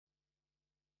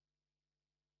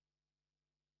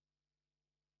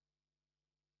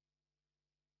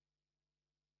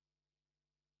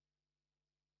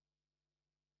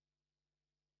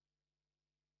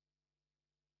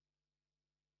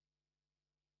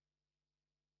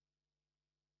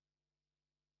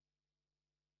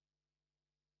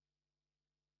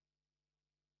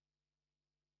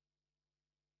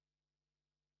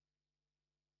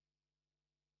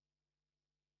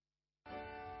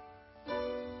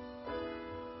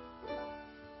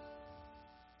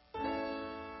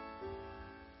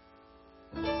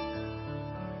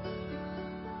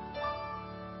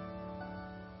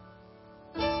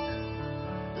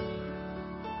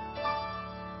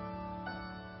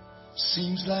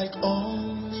Seems like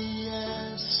only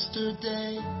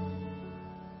yesterday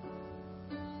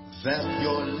that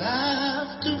your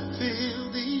laughter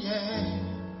filled the air,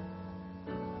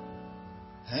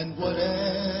 and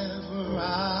whatever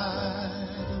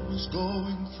I was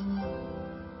going through,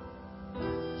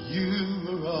 you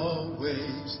were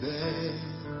always there.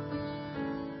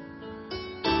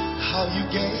 How you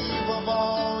gave of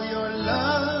all your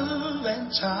love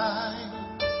and time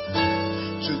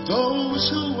to those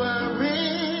who were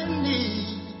in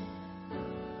need.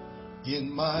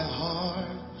 In my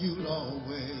heart, you'll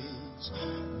always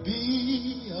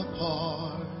be a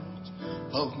part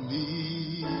of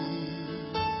me.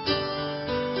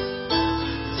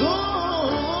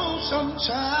 Though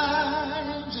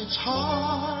sometimes it's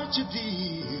hard to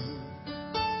deal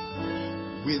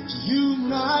with you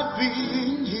not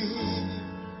being here,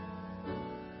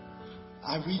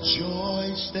 I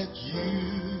rejoice that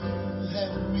you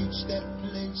have reached that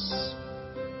place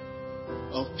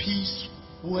of peace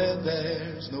where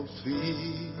there's no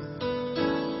fear.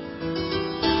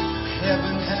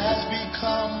 Heaven has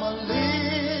become a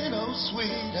little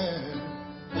sweeter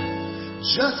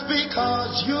just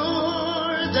because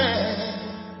you're there,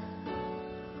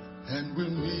 and we'll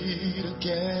meet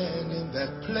again in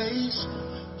that place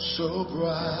so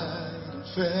bright and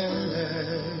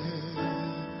fair.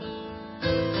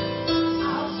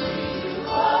 I'll see you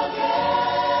again.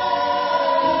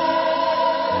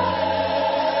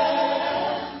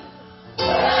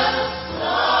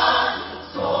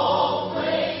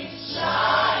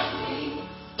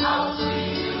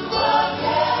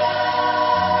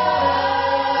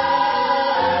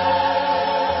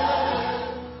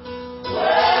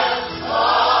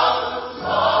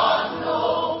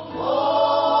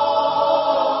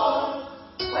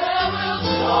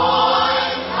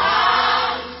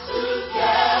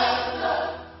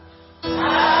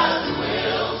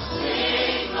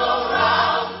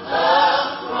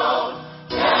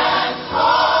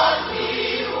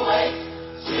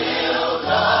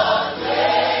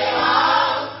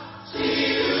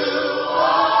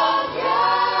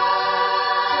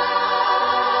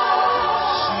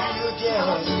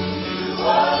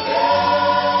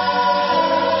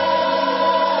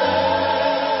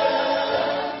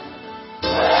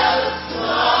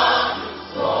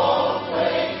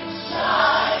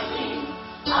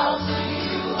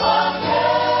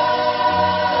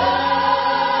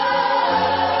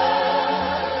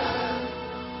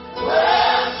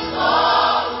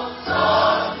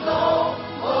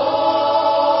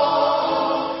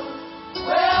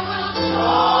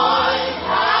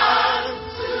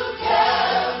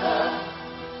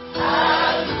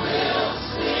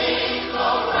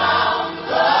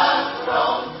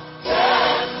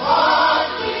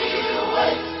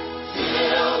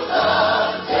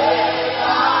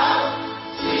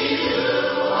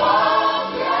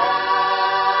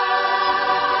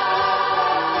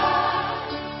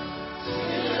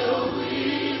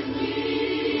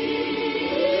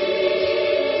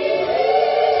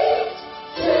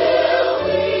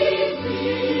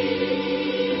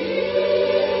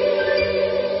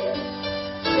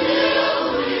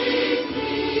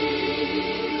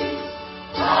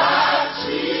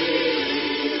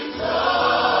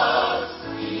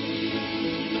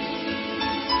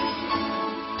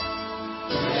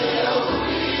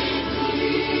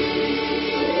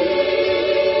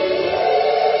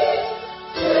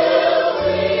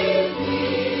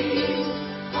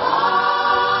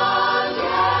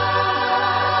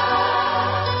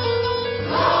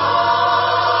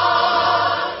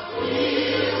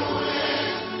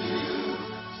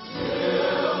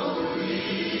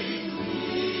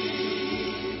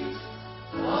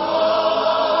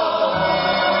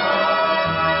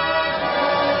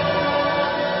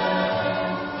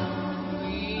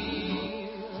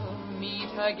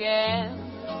 Again,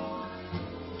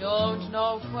 don't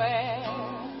know where,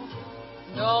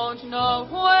 don't know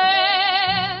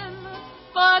when,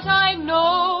 but I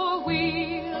know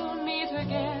we'll meet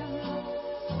again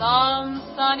some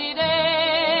sunny day.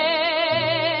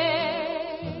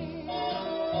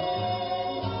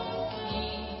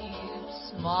 Keep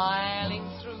smiling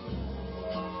through,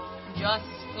 just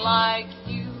like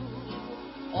you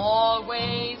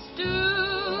always do,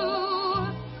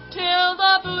 till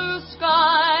the blue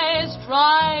skies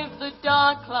drive the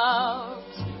dark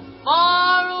clouds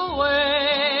far away.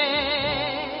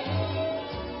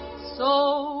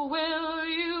 So will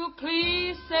you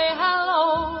please say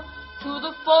hello to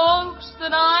the folks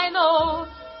that I know?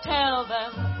 Tell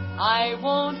them I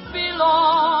won't be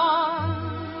long.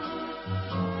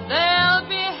 They'll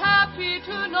be happy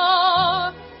to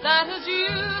know that as you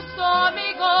saw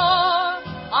me go,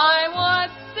 I was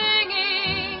singing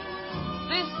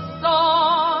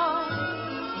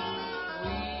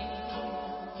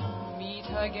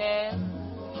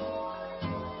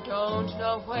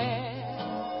know where,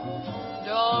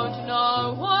 don't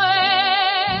know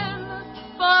when,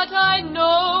 but I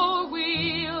know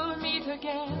we'll meet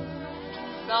again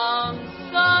some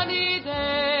sunny day.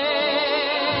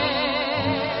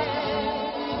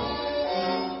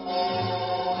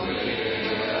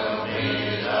 We'll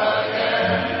meet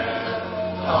again.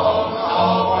 Don't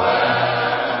know when,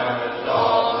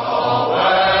 don't know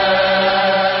when,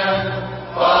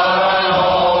 but I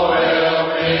know we'll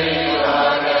meet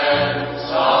again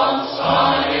some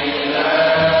sunny day.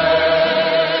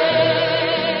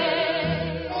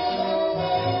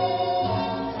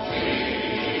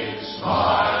 Keep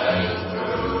smiling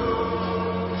through,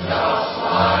 just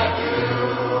like you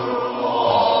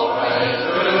always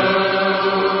do,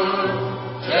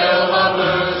 till the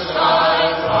blue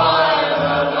skies drive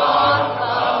the dark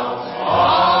clouds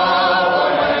far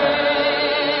away.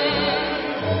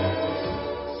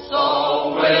 So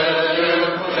will you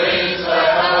please say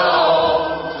hello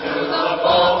to the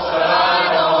folks that I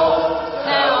know?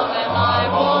 Tell them I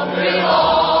won't be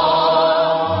long.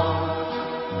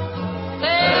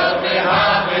 They'll be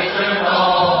happy to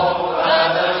know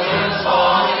that as this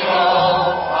song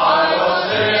goes, I will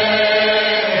sing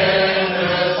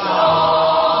this song.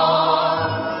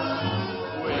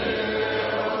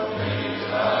 We'll meet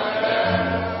again.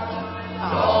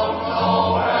 Don't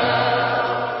know where,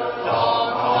 don't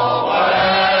know when,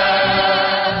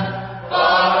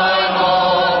 but I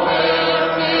know we'll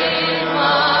meet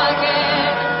again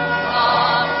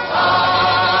some sunny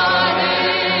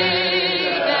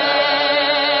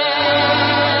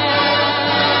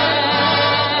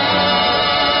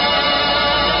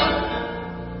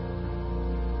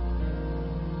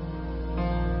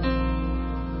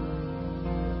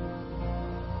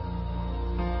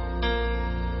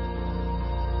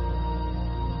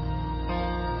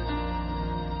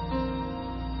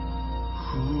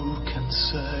Who can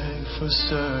say for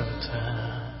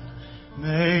certain?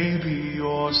 Maybe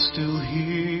you're still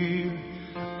here.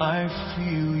 I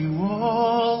feel you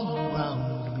all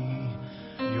around me.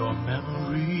 Your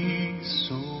memory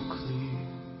so clear.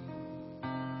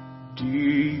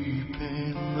 Deep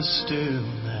in the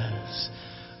stillness,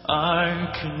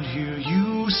 I can hear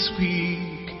you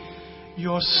speak.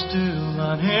 You're still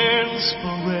an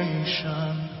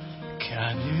inspiration.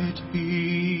 Can it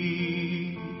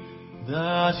be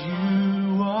that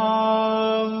you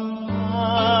are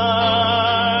mine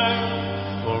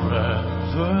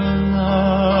forever,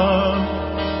 love?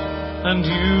 And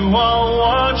you are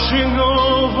watching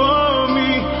over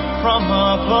me from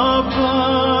up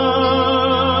above.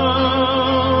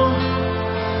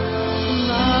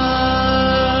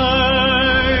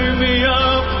 Light me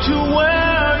up to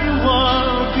where you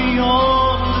are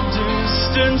beyond the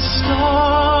distant star.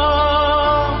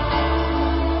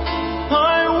 I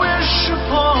wish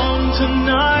upon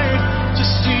tonight to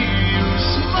see you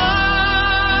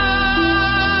smile,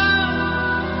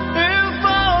 if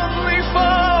only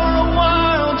for a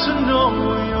while to know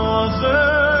you're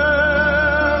there.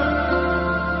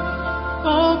 A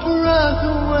breath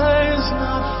away is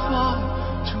not far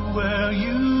to where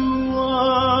you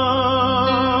are.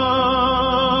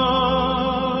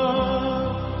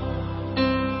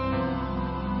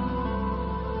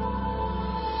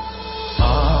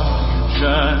 Are you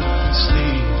gently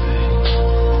sleeping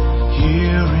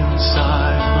here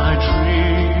inside my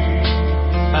dream?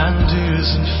 And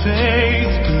isn't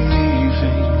faith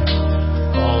believing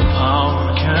all power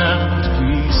can't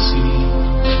be seen?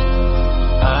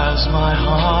 As my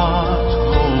heart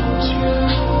holds you,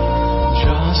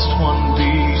 just one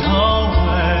beat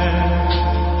away,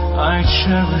 I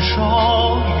cherish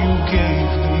all you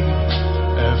gave me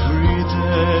every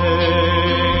day.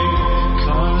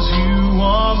 'Cause you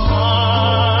are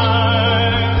mine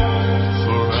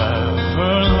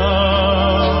forever,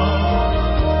 love,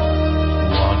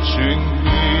 watching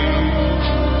me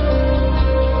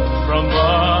from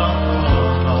above.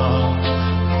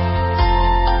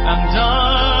 And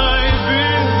I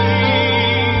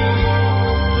believe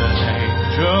that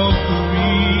angels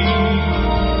breathe,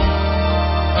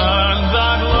 and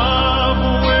that love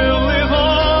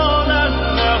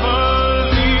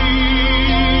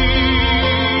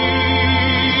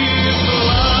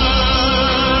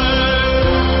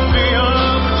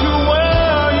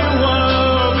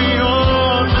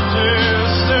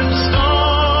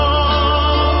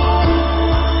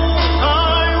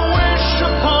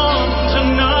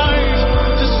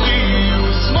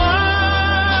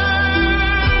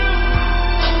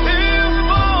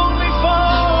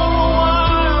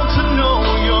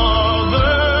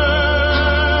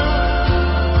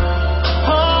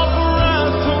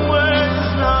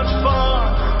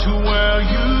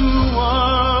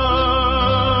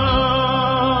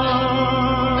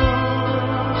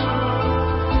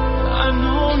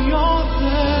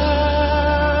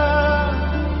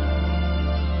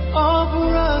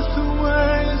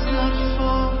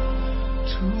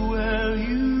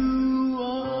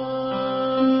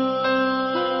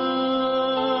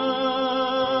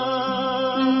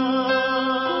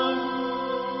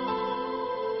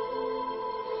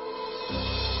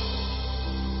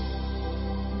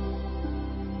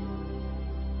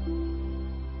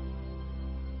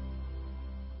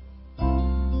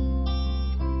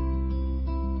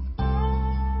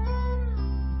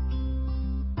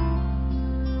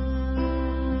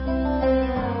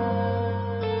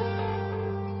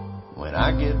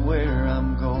I get where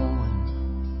I'm going,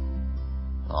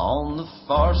 on the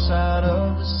far side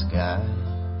of the sky,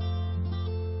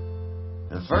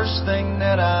 the first thing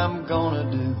that I'm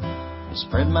gonna do is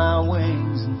spread my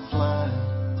wings and fly.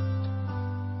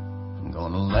 I'm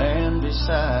gonna land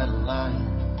beside a lion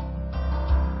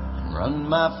and run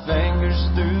my fingers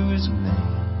through his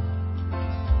mane,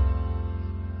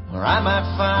 or I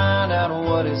might find out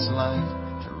what it's like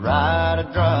to ride a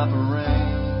drop of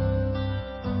rain.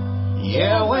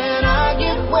 Yeah, when I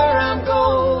get where I'm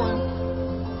going,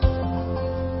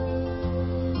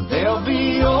 there'll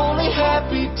be only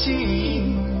happy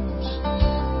tears.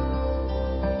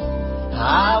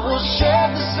 I will share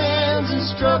the sins and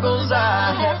struggles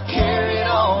I have carried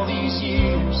all these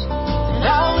years, and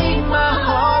I'll leave my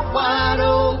heart wide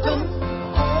open.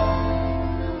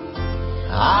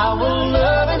 I will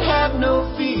love and have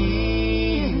no fear.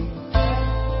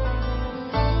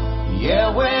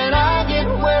 Yeah, when I get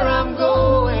where I'm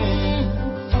going,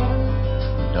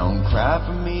 don't cry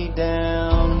for me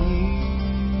down here.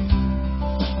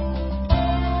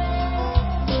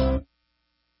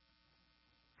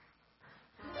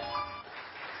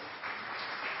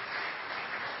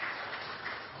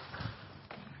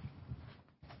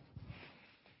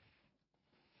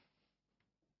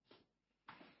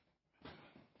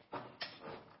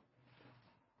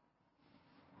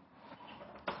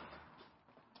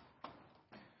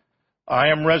 I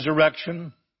am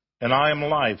resurrection and I am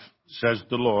life, says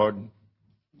the Lord.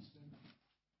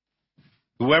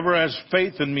 Whoever has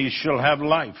faith in me shall have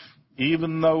life,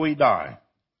 even though he die.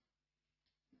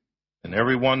 And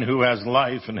everyone who has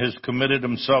life and has committed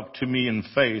himself to me in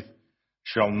faith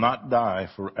shall not die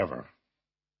forever.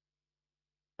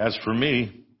 As for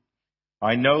me,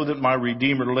 I know that my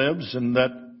Redeemer lives, and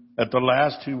that at the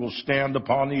last he will stand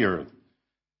upon the earth.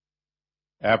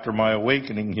 After my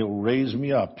awakening, he'll raise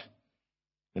me up,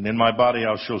 and in my body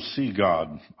I shall see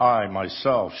God. I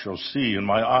myself shall see, and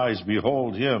my eyes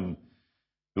behold him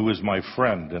who is my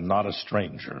friend and not a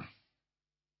stranger.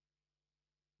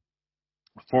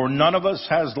 For none of us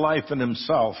has life in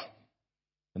himself,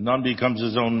 and none becomes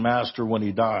his own master when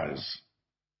he dies.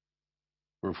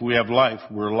 For if we have life,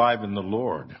 we're alive in the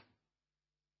Lord.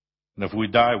 And if we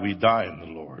die, we die in the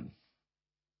Lord.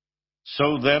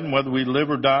 So then, whether we live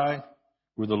or die,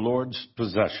 we're the Lord's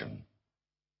possession.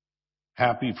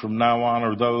 Happy from now on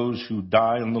are those who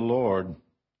die in the Lord.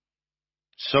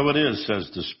 So it is,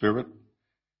 says the Spirit,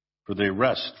 for they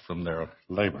rest from their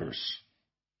labors.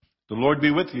 The Lord be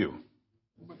with you.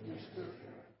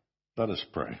 Let us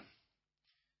pray.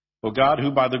 O God,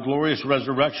 who by the glorious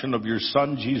resurrection of your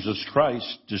Son, Jesus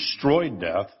Christ, destroyed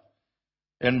death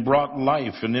and brought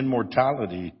life and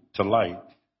immortality to light,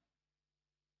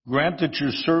 grant that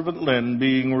your servant Lynn,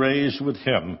 being raised with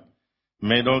him,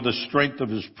 may know the strength of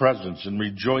his presence and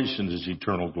rejoice in his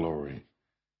eternal glory,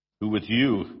 who with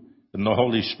you and the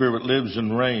Holy Spirit lives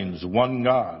and reigns, one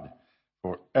God,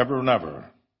 forever and ever.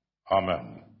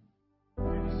 Amen.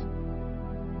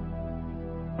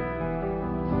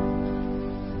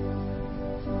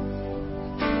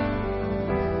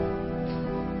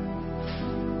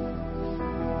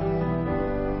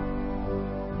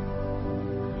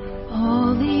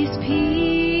 All these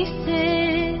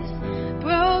pieces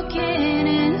broken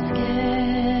and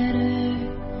scattered,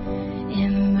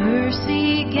 in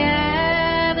mercy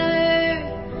gathered,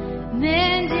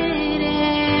 mended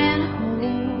and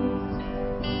whole,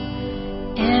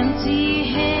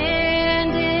 empty-handed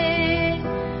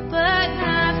but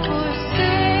not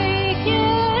forsaken.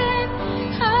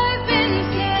 I've been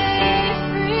set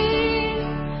free.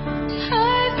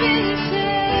 I've been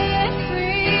set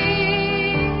free.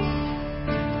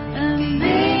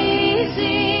 Amazing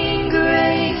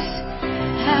grace,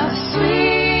 how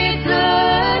sweet the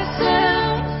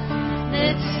sound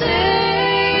that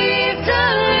saved a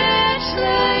wretch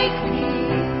like me.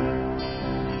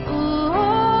 Oh,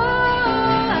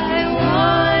 I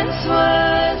once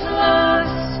was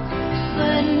lost,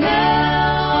 but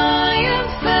now I am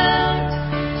found.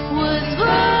 Was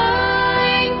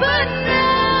blind, but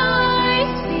now I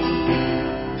see.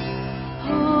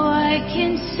 Oh, I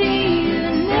can see you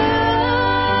now.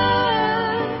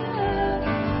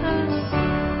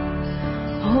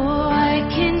 Oh, I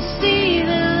can see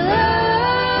the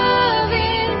love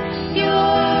in your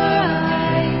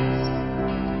eyes,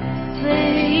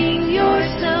 laying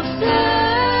yourself down,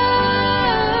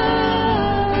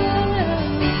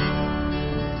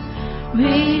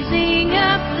 raising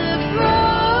up the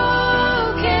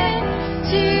broken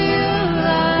to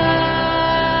life.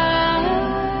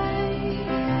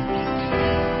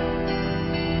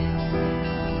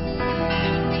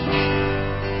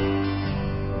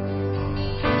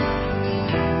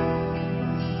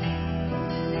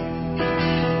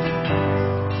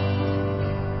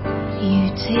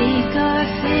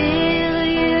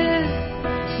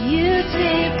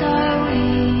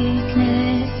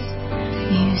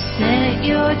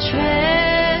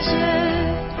 treasure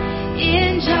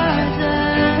in jars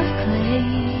of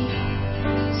clay.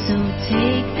 So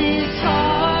take this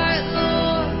heart,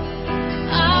 Lord,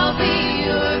 I'll be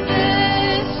your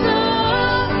vessel,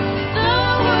 the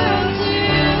world to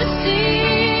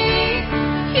see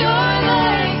your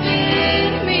life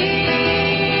in me.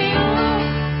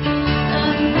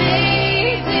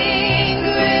 Amazing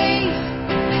grace,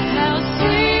 how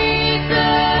sweet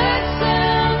the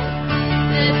sound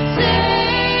that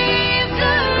saves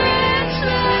a wretch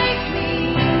like me.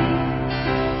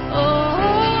 Oh,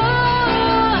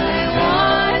 I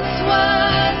once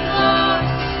was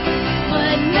lost,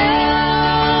 but now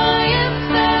I am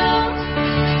found.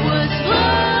 Was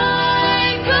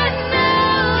blind, but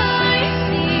now I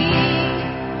see.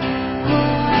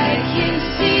 Oh, I can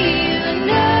see you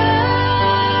now.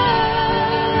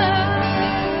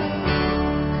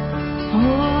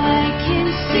 Oh, I can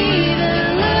see the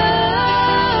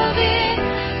love in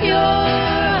your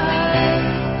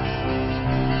eyes,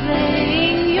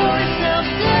 laying yourself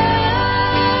down,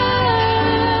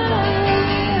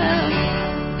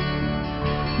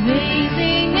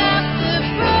 raising up the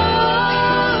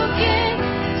broken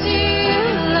to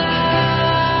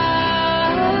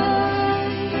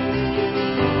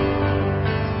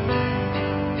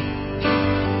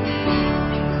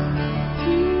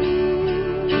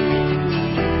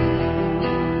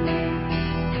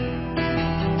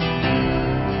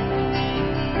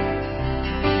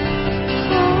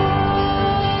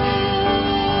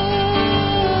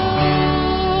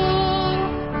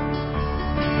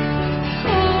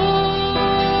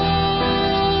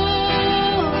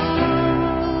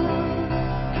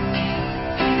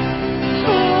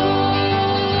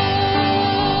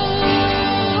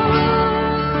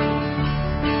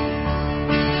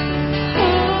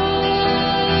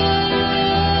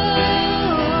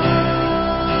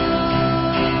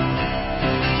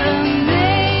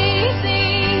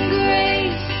Amazing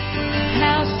grace,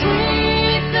 how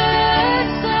sweet the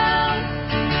sound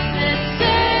that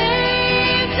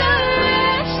saves a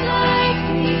wretch like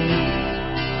me.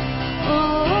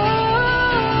 Oh,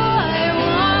 I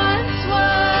once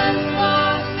was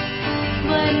lost,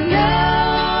 but now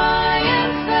I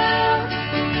am found.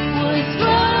 Was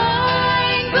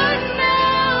blind, but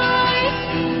now I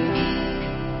see.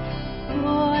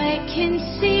 Oh, I can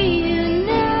see you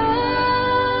now.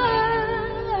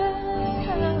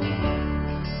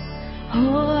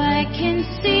 Oh, I can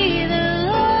see the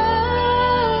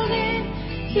love in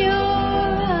your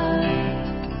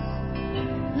eyes,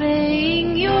 laying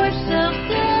yourself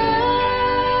down,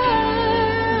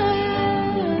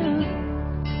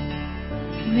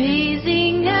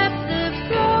 raising up the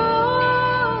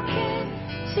broken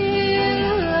to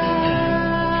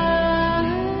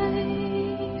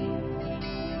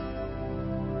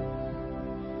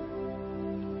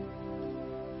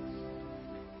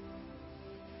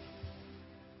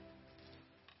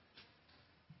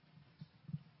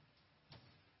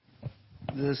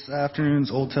This afternoon's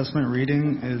Old Testament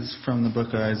reading is from the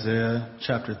book of Isaiah,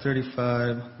 chapter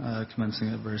 35, commencing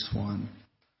at verse 1.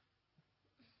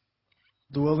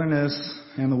 The wilderness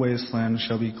and the wasteland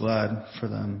shall be glad for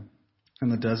them,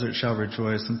 and the desert shall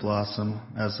rejoice and blossom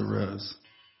as the rose.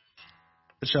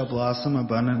 It shall blossom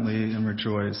abundantly and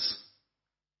rejoice,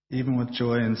 even with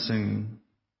joy and singing.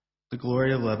 The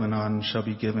glory of Lebanon shall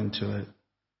be given to it,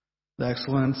 the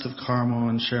excellence of Carmel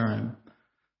and Sharon.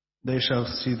 They shall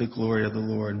see the glory of the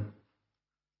Lord.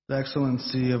 The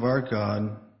excellency of our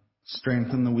God,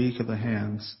 strengthen the weak of the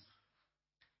hands,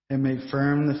 and make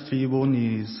firm the feeble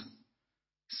knees.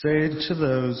 Say to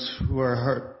those who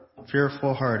are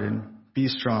fearful-hearted, be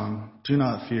strong, do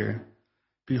not fear.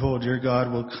 Behold, your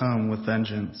God will come with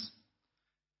vengeance.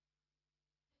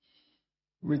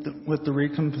 With the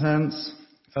recompense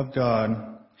of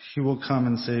God, he will come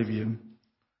and save you.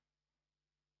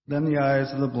 Then the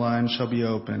eyes of the blind shall be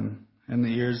opened, and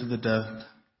the ears of the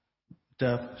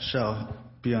deaf shall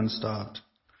be unstopped.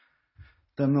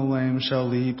 Then the lame shall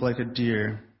leap like a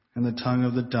deer, and the tongue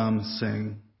of the dumb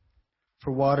sing.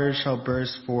 For waters shall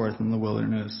burst forth in the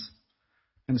wilderness,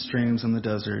 and streams in the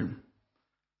desert.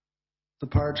 The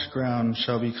parched ground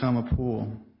shall become a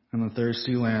pool, and the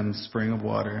thirsty land spring of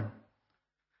water.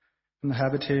 In the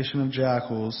habitation of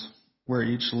jackals, where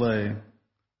each lay,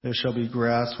 there shall be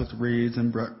grass with reeds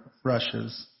and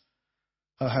rushes.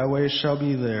 A highway shall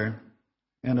be there,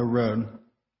 and a road,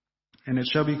 and it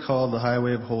shall be called the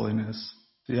highway of holiness.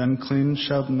 The unclean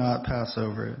shall not pass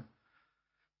over it,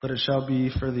 but it shall be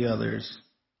for the others.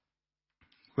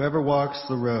 Whoever walks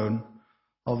the road,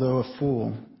 although a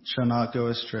fool, shall not go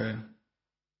astray.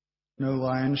 No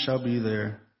lion shall be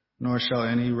there, nor shall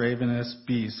any ravenous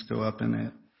beast go up in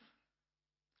it.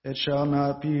 It shall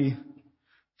not be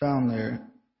found there,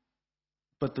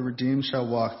 but the redeemed shall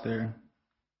walk there.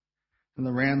 And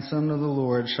the ransomed of the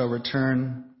Lord shall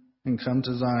return and come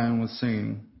to Zion with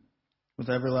singing. With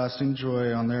everlasting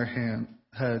joy on their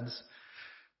heads,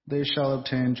 they shall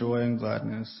obtain joy and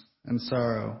gladness, and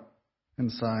sorrow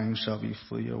and sighing shall be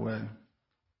flee away.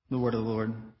 The word of the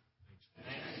Lord.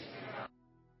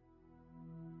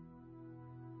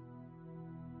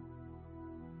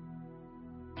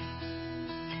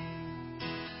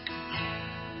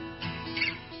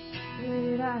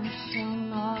 Great I shall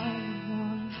not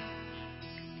want.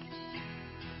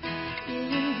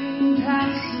 In green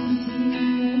pastures he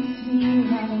makes me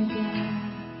lie down.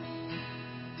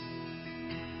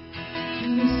 He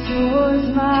restores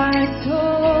my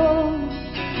soul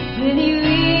when he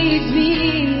leads me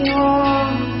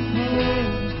on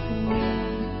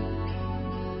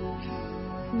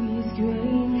for his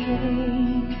great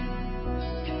name.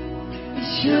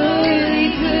 Surely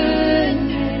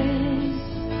goodness,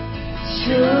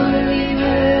 surely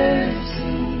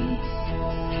mercy,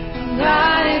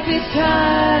 right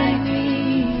beside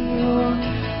me, all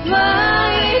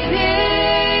my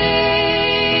days,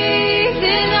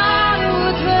 and I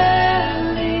will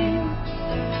dwell in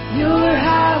your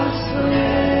house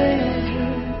forever,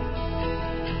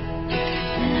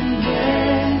 and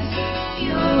bless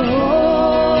your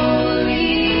holy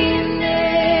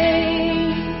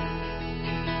name.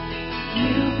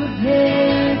 You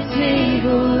prepare a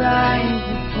table right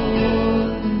before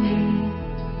me,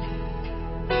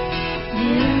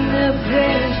 in the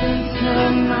presence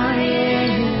of my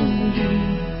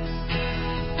enemies.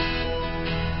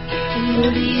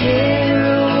 And the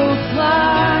arrow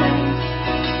flies,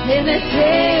 and the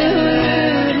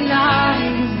terror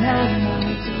lies at my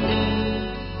door.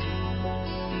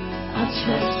 I'll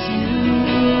trust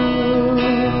you,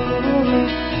 Lord,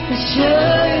 for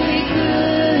surely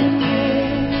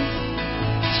goodness,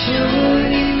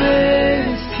 surely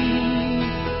mercy,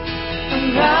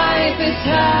 right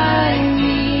beside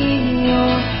me,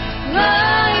 all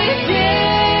my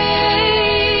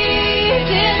days,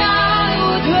 and I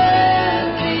will dwell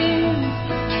in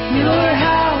your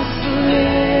house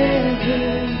forever,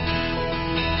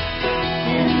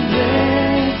 and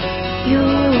bless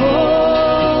your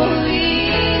holy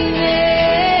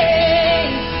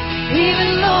name. Even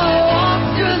though I walk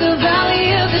through the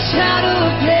valley of the shadow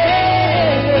of death,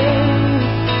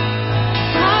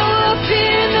 I will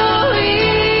fear no evil.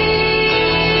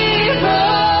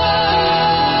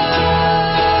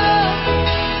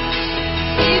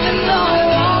 Even though I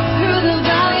walk through the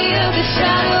valley of the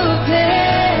shadow of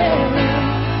death,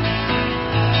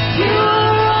 you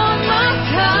are on my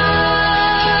side.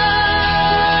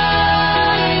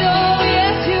 Oh,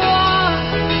 yes, you are.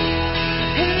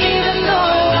 And even though I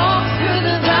walk through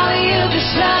the valley of the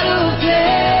shadow of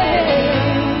death,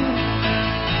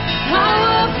 I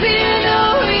will fear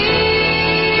no evil.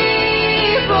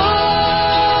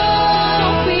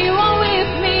 For you are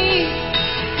with me.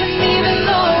 And even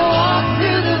though I walk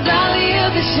through the valley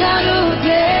of the shadow of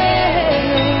death,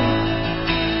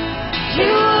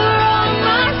 you are on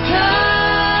my side.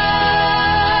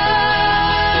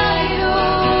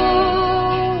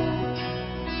 Oh,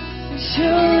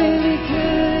 surely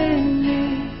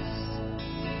goodness,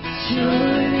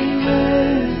 surely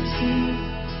mercy,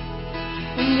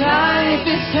 right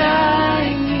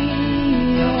beside me,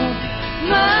 all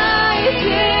my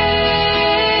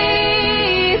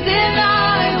days, and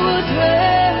I will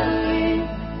dwell in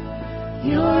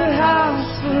your house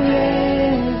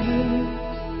forever,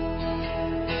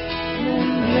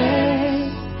 and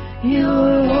bless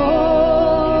your holy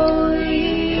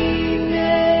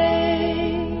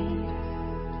name.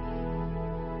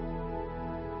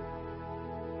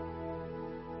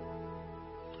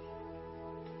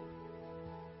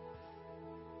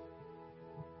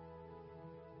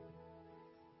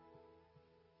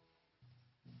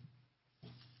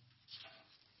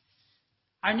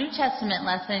 Our New Testament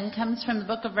lesson comes from the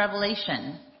book of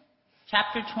Revelation,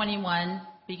 chapter 21,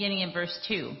 beginning in verse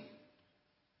 2.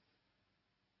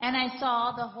 And I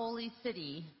saw the holy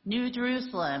city, New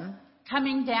Jerusalem,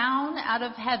 coming down out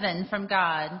of heaven from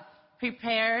God,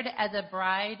 prepared as a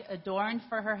bride adorned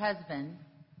for her husband.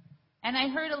 And I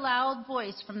heard a loud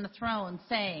voice from the throne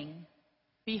saying,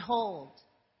 Behold,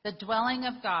 the dwelling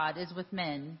of God is with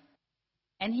men,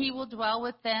 and he will dwell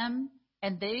with them,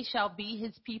 and they shall be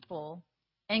his people.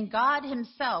 And God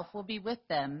himself will be with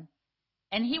them,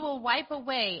 and he will wipe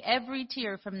away every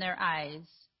tear from their eyes,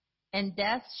 and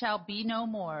death shall be no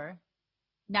more.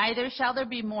 Neither shall there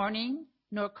be mourning,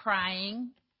 nor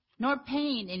crying, nor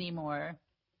pain any more,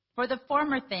 for the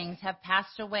former things have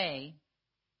passed away.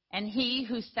 And he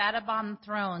who sat upon the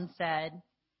throne said,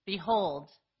 Behold,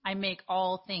 I make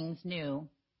all things new.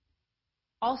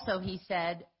 Also he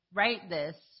said, Write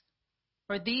this,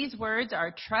 for these words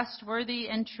are trustworthy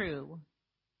and true.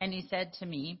 And he said to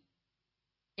me,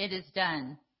 It is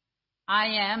done. I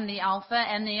am the Alpha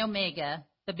and the Omega,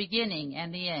 the beginning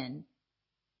and the end.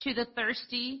 To the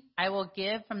thirsty I will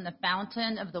give from the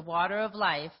fountain of the water of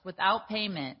life without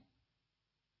payment.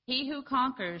 He who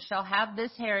conquers shall have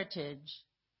this heritage,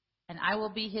 and I will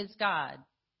be his God,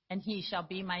 and he shall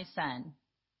be my son.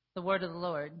 The word of the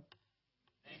Lord.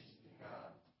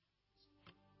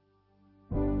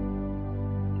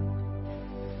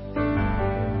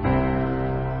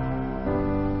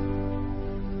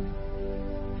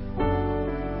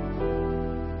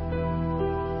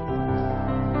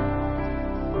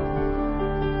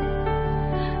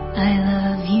 I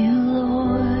love you,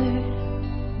 Lord.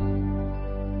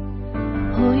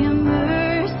 Oh, your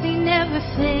mercy never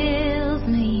fails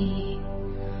me.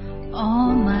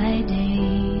 All my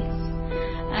days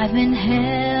I've been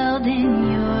held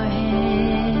in your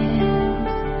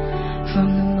hands.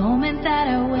 From the moment that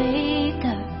I wake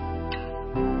up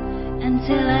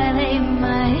until I lay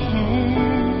my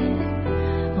head,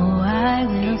 oh, I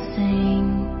will sing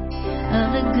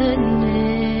of the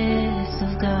goodness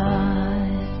of God.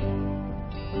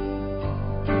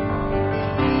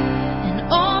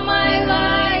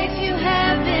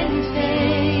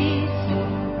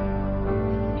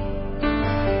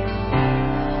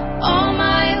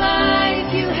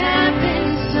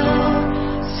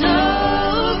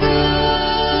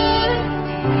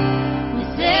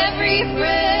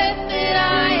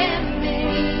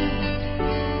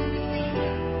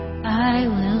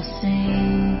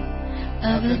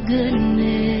 The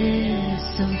goodness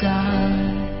of God.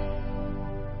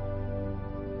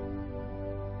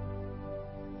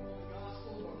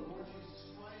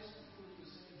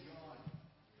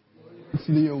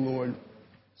 To thee, O Lord.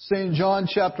 St. John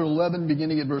chapter 11,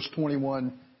 beginning at verse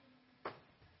 21.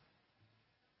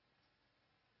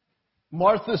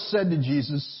 Martha said to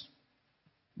Jesus,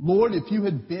 Lord, if you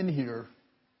had been here,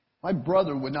 my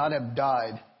brother would not have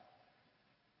died.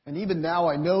 And even now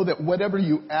I know that whatever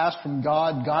you ask from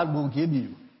God, God will give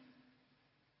you.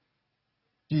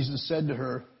 Jesus said to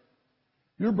her,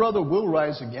 Your brother will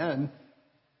rise again.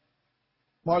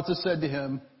 Martha said to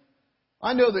him,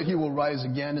 I know that he will rise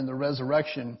again in the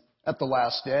resurrection at the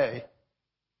last day.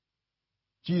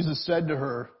 Jesus said to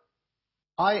her,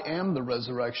 I am the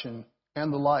resurrection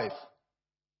and the life.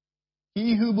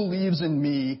 He who believes in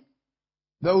me,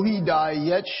 though he die,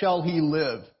 yet shall he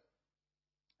live.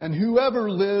 And whoever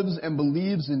lives and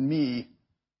believes in me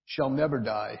shall never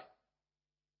die.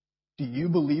 Do you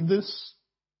believe this?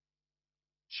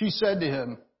 She said to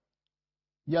him,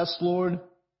 Yes, Lord,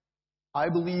 I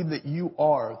believe that you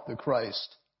are the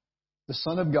Christ, the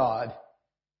Son of God,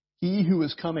 he who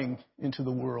is coming into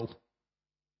the world.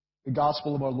 The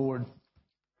gospel of our Lord.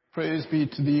 Praise be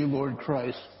to thee, Lord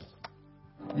Christ.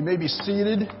 You may be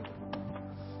seated.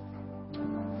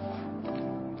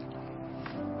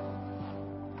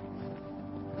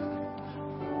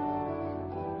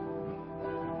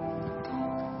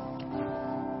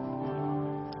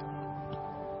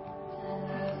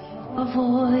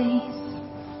 Voice.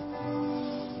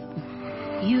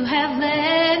 You have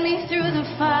led me through the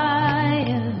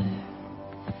fire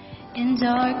in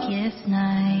darkest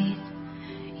night.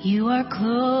 You are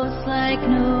close like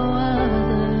no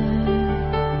other.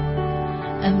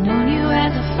 I've known you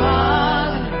as a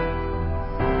father.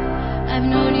 I've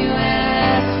known you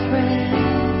as a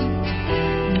friend.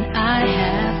 And I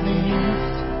have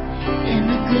lived in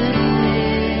the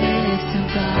goodness of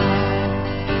God.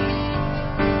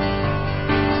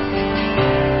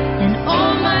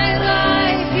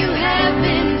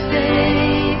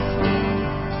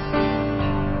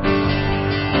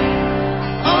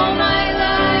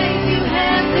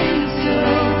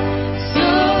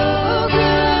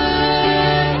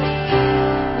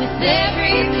 With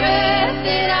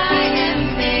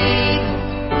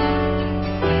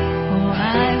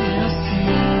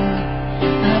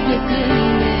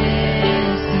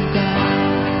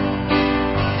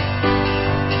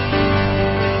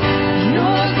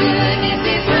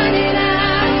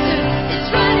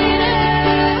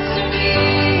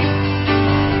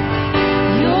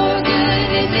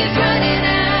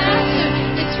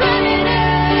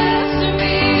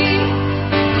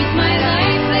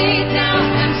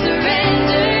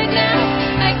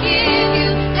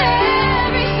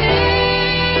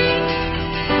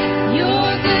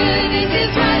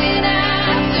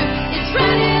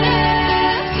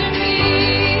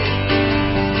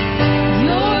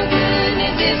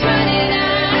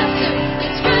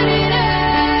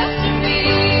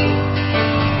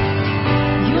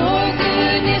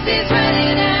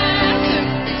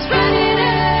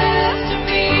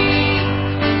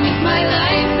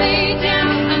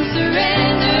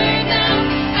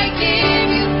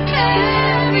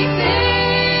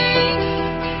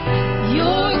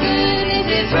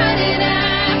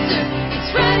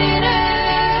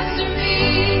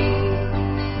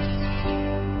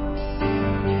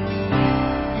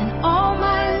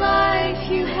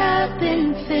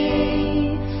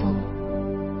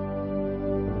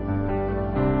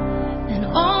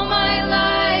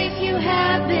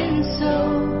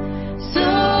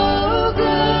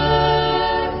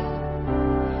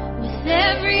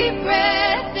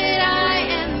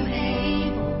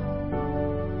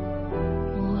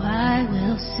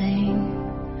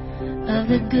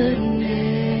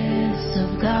goodness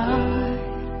of God.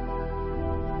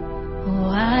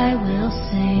 Oh, I will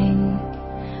sing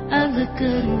of the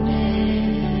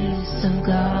goodness of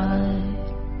God.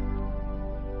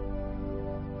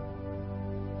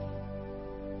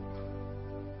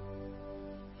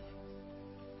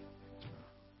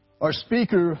 Our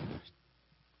speaker,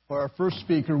 or our first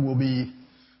speaker, will be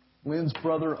Lynn's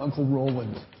brother, Uncle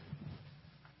Roland.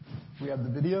 We have the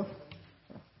video.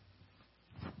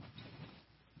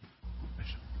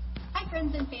 Hi,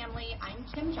 friends and family. I'm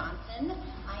Kim Johnson.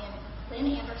 I am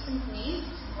Lynn Anderson's niece,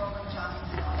 Roland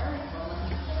Johnson's daughter, and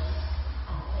Roland is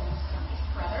Lynn's youngest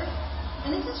brother.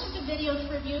 And this is just a video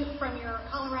tribute from your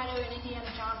Colorado and Indiana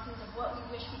Johnsons of what we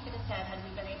wish we could have said had we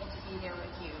been able to be there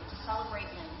with you to celebrate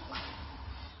Lynn's life.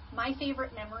 My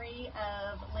favorite memory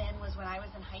of Lynn was when I was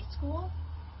in high school,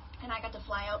 and I got to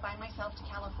fly out by myself to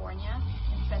California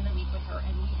and spend the week with her,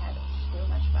 and we had so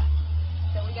much fun.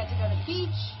 So we got to go to the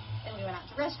beach, and we went out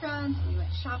to restaurants, and we went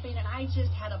shopping, and I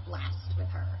just had a blast with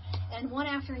her. And one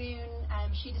afternoon,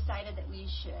 she decided that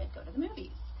we should go to the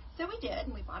movies. So we did,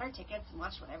 and we bought our tickets and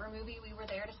watched whatever movie we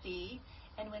were there to see.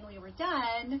 And when we were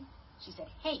done, she said,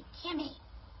 "Hey, Kimmy,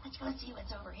 let's go see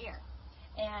what's over here."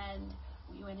 And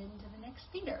we went into the next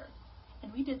theater,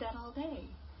 and we did that all day.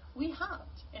 We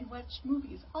hopped and watched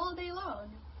movies all day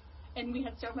long, and we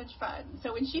had so much fun.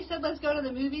 So when she said, "Let's go to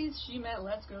the movies," she meant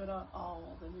let's go to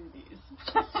all the movies.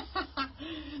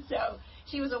 So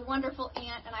she was a wonderful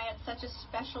aunt, and I had such a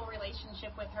special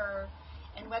relationship with her.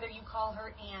 And whether you call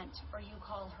her aunt or you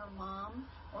call her mom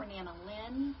or Nana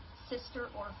Lynn, sister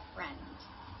or friend,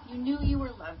 you knew you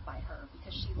were loved by her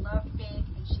because she loved big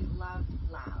and she loved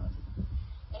loud.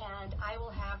 And I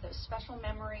will have those special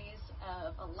memories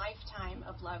of a lifetime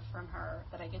of love from her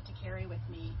that I get to carry with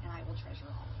me, and I will treasure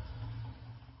always.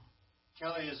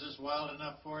 Kelly, is this wild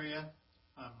enough for you?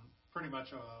 I'm pretty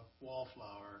much a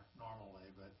wallflower normally,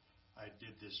 but I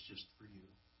did this just for you.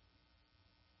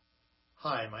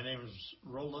 Hi, my name is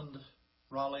Roland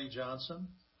Raleigh Johnson.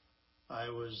 I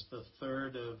was the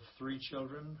third of 3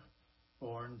 children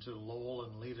born to Lowell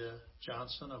and Lita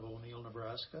Johnson of O'Neill,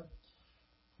 Nebraska.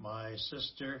 My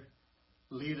sister,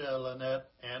 Lita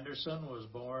Lynette Anderson, was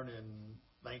born in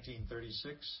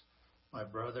 1936. My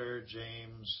brother,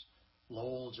 James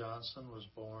Lowell Johnson, was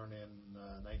born in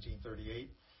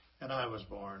 1938. And I was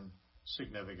born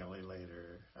significantly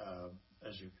later,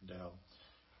 as you can tell.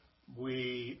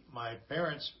 My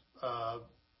parents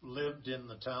lived in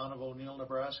the town of O'Neill,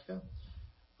 Nebraska.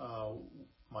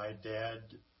 My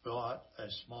dad bought a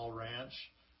small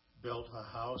ranch, built a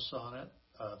house on it,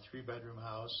 a 3-bedroom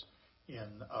house,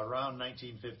 in around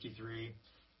 1953,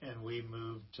 and we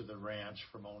moved to the ranch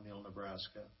from O'Neill,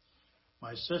 Nebraska.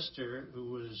 My sister,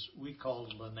 who we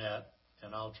called Lynette,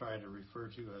 and I'll try to refer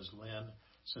to as Lynn,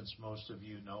 since most of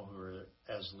you know her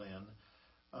as Lynn,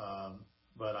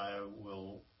 but I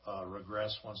will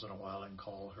regress once in a while and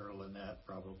call her Lynette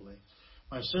probably.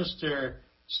 My sister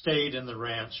stayed in the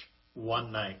ranch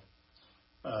one night.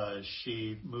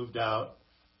 She moved out.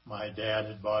 My dad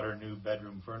had bought her new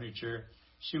bedroom furniture.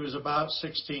 She was about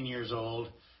 16 years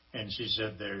old, and she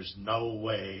said, "There's no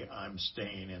way I'm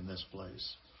staying in this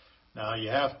place." Now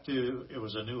it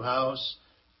was a new house,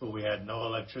 but we had no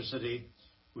electricity.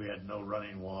 We had no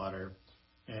running water.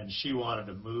 And she wanted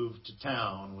to move to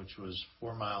town, which was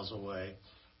 4 miles away,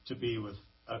 to be with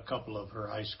a couple of her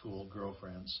high school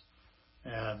girlfriends.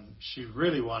 And she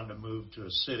really wanted to move to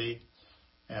a city.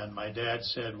 And my dad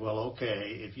said, "Well,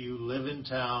 okay, if you live in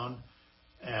town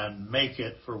and make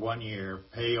it for 1 year,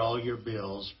 pay all your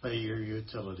bills, pay your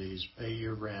utilities, pay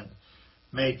your rent,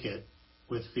 make it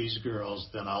with these girls,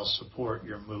 then I'll support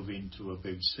your moving to a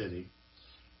big city."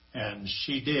 And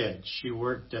she did. She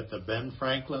worked at the Ben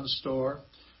Franklin store,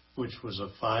 which was a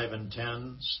 5 and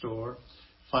 10 store.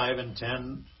 5 and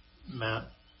 10 meant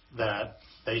that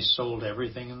they sold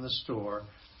everything in the store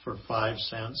for 5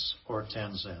 cents or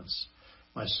 10 cents.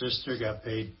 My sister got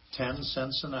paid 10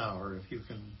 cents an hour, if you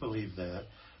can believe that.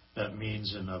 That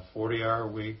means in a 40-hour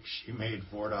week, she made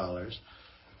 $4.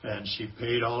 And she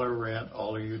paid all her rent,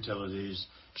 all her utilities.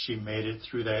 She made it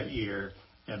through that year,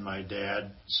 and my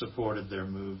dad supported their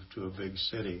move to a big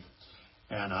city.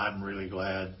 And I'm really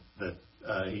glad that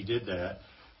he did that.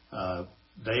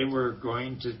 They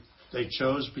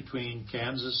chose between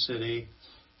Kansas City,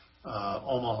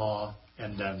 Omaha,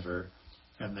 and Denver.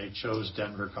 And they chose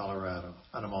Denver, Colorado.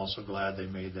 And I'm also glad they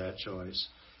made that choice.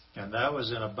 And that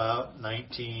was in about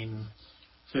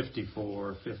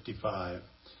 1954, 55.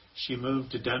 She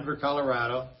moved to Denver,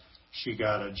 Colorado. She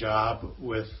got a job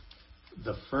with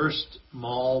the first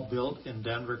mall built in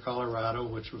Denver, Colorado,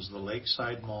 which was the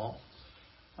Lakeside Mall.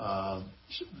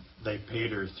 They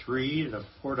paid her $3 to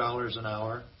 $4 an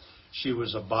hour. She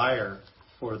was a buyer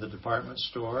for the department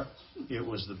store. It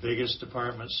was the biggest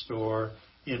department store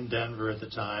in Denver at the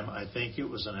time. I think it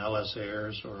was an L.S.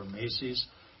 Ayres or a Macy's.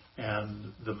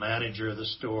 And the manager of the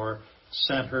store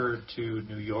sent her to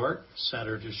New York, sent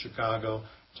her to Chicago,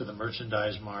 to the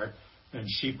Merchandise Mart, and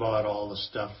she bought all the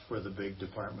stuff for the big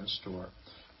department store.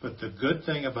 But the good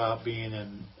thing about being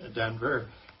in Denver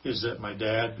is that my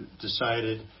dad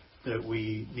decided that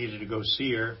we needed to go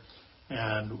see her,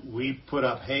 and we put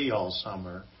up hay all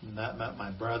summer. And that meant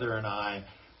my brother and I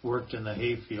worked in the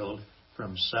hayfield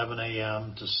from 7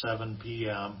 a.m. to 7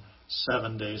 p.m.,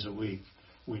 7 days a week.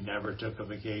 We never took a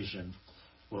vacation.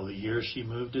 Well, the year she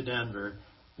moved to Denver,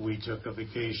 we took a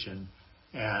vacation,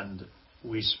 and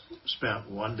we spent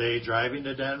one day driving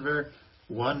to Denver,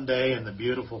 one day in the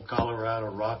beautiful Colorado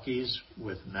Rockies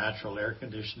with natural air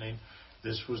conditioning.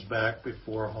 This was back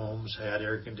before homes had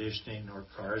air conditioning or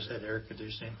cars had air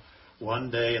conditioning.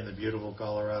 One day in the beautiful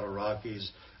Colorado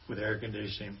Rockies with air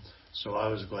conditioning. So I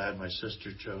was glad my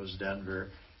sister chose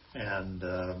Denver. And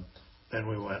then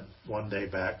we went one day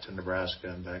back to Nebraska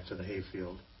and back to the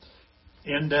hayfield.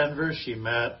 In Denver, she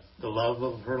met the love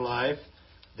of her life,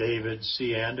 David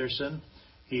C. Anderson.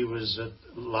 He was at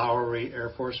Lowry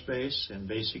Air Force Base in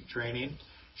basic training.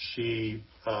 She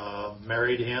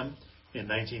married him in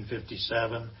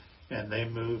 1957, and they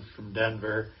moved from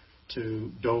Denver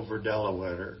to Dover,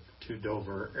 Delaware, to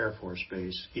Dover Air Force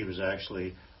Base. He was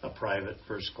actually a private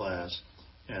first class,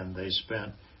 and they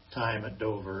spent time at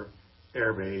Dover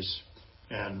Air Base.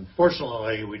 And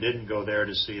fortunately, we didn't go there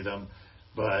to see them,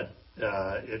 but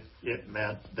it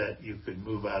meant that you could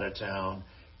move out of town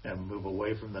and move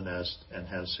away from the nest and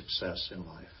have success in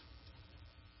life.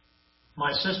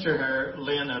 My sister,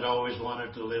 Lynn, had always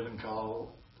wanted to live in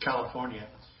California.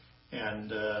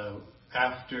 And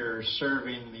after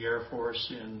serving the Air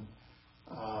Force in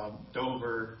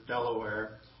Dover,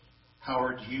 Delaware,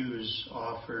 Howard Hughes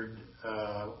offered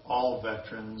all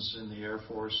veterans in the Air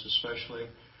Force especially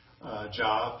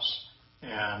jobs.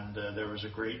 And there was a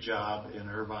great job in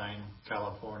Irvine,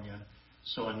 California.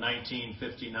 So in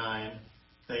 1959,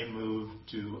 they moved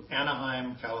to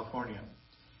Anaheim, California.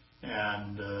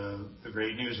 And the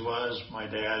great news was my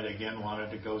dad again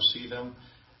wanted to go see them.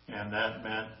 And that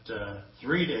meant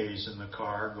 3 days in the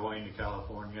car going to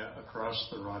California across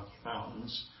the Rocky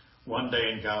Mountains, 1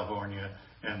 day in California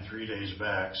and 3 days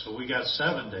back. So we got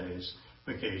 7 days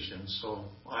vacation. So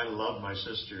I love my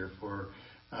sister for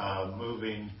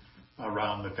moving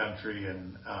around the country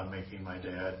and making my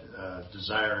dad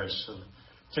desirous of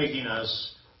taking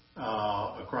us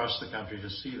across the country to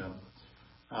see them.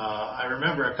 I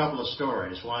remember a couple of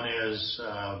stories. One is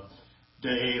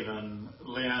Dave and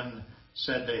Lynn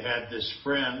said they had this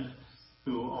friend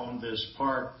who owned this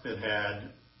park that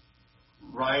had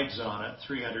rides on it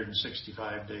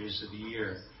 365 days of the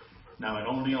year. Now in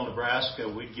O'Neill, Nebraska,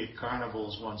 we'd get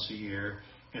carnivals once a year,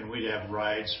 and we'd have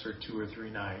rides for 2 or 3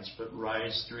 nights, but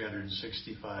rides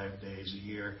 365 days a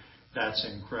year, that's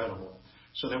incredible.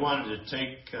 So they wanted to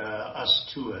take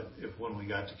us to it when we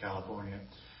got to California.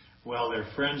 Well, their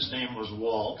friend's name was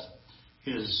Walt.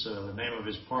 The name of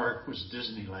his park was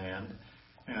Disneyland.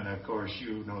 And of course,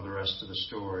 you know the rest of the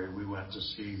story. We went to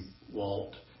see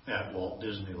Walt at Walt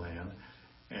Disneyland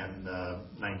in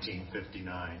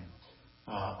 1959.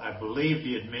 I believe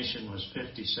the admission was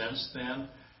 50 cents then,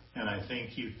 and I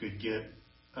think you could get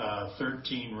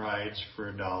 13 rides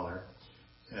for $1.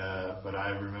 But I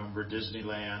remember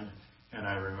Disneyland, and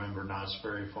I remember Knott's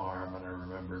Berry Farm, and I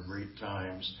remember great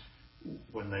times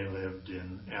when they lived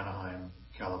in Anaheim,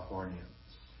 California.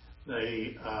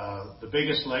 The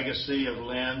biggest legacy of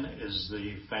Lynn is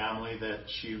the family that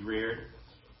she reared,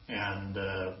 and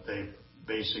they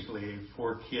basically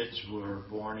 4 kids were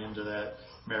born into that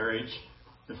marriage.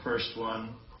 The first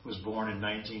one was born in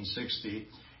 1960,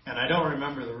 and I don't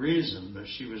remember the reason, but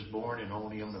she was born in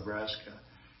O'Neill, Nebraska,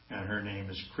 and her name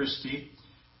is Christy.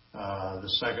 The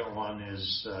second one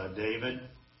is David.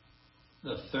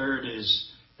 The third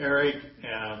is Eric,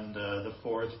 and the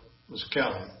fourth was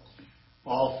Kelly.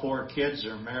 All 4 kids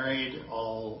are married.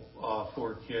 All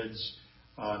 4 kids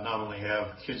not only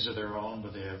have kids of their own,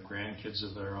 but they have grandkids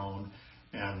of their own.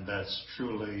 And that's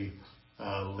truly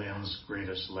Lynn's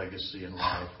greatest legacy in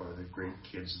life, are the great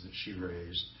kids that she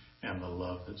raised and the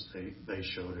love that they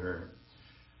showed her.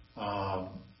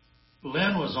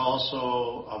 Lynn was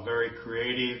also a very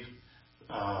creative,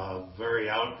 very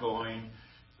outgoing.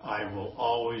 I will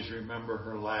always remember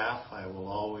her laugh. I will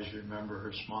always remember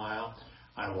her smile.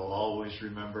 I will always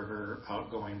remember her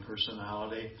outgoing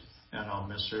personality, and I'll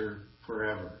miss her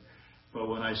forever. But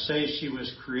when I say she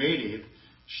was creative,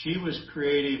 she was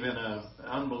creative in an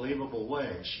unbelievable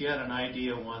way. She had an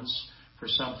idea once for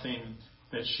something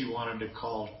that she wanted to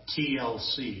call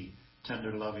TLC,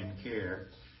 Tender Loving Care.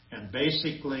 And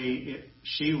basically,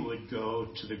 she would go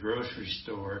to the grocery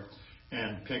store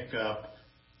and pick up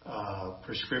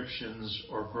prescriptions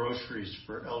or groceries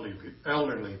for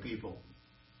elderly people.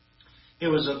 It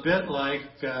was a bit like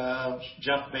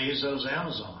Jeff Bezos'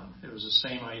 Amazon. It was the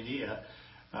same idea.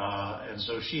 And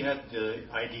so she had the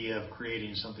idea of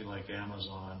creating something like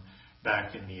Amazon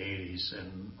back in the 80s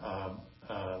and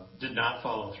did not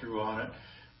follow through on it,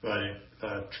 but it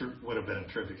would have been a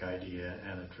terrific idea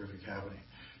and a terrific happening.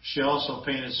 She also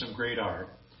painted some great art,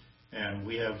 and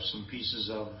we have some pieces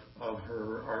of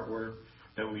her artwork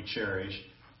that we cherish,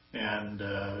 and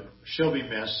she'll be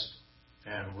missed,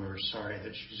 and we're sorry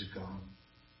that she's gone.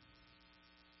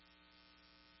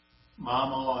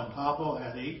 Mamo and Papo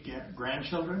had 8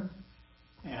 grandchildren,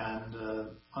 and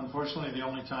unfortunately the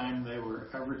only time they were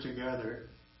ever together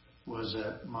was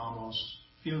at Mamo's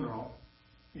funeral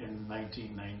in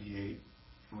 1998,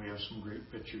 and we have some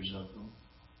great pictures of them.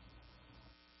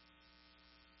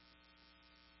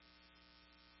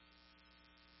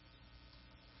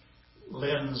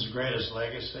 Lynn's greatest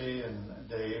legacy and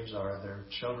Dave's are their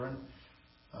children.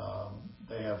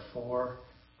 They have 4.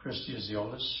 Christy is the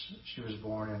oldest. She was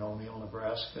born in O'Neill,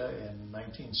 Nebraska in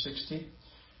 1960.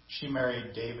 She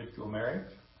married David Gomerick,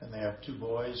 and they have 2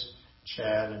 boys,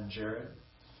 Chad and Jared.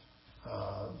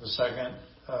 The second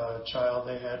child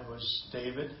they had was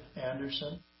David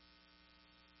Anderson.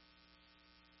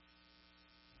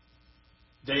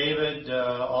 David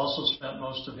also spent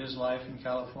most of his life in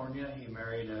California. He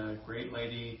married a great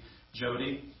lady,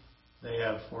 Jody. They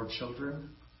have 4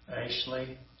 children,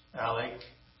 Ashley, Alec,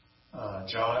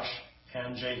 Josh,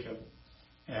 and Jacob.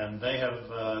 And they have,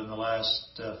 in the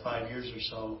last 5 years or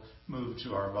so, moved to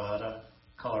Arvada,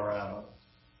 Colorado.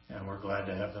 And we're glad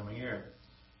to have them here.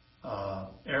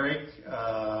 Eric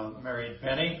married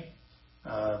Penny.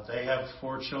 They have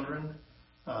 4 children,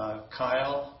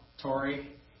 Kyle, Tori,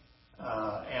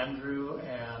 Andrew,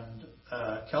 and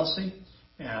Kelsey.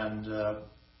 And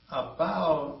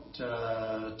about 10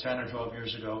 or 12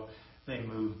 years ago, they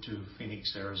moved to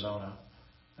Phoenix, Arizona.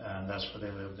 And that's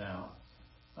where they live now.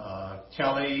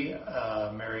 Kelly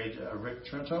married Rick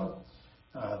Trento.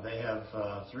 They have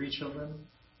 3 children,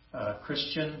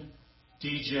 Christian,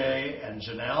 DJ, and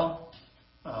Janelle.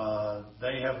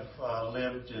 They have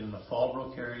lived in the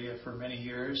Fallbrook area for many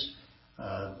years.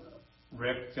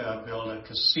 Rick built a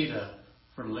casita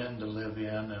for Lynn to live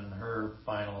in in her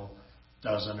final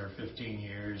dozen or 15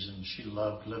 years, and she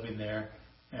loved living there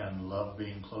and loved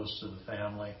being close to the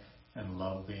family and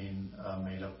loved being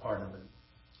made a part of it.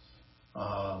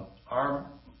 Our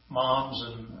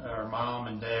mom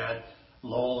and dad,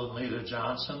 Lowell and Lita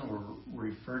Johnson, were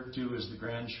referred to as the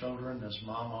grandchildren as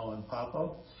Mamo and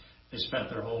Papo. They spent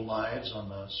their whole lives on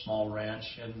the small ranch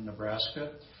in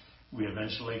Nebraska. We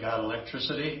eventually got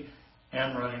electricity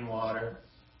and running water,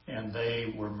 and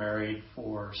they were married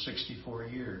for 64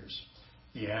 years.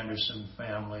 The Anderson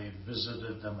family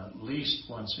visited them at least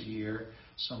once a year,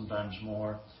 sometimes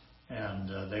more,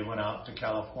 and they went out to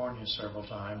California several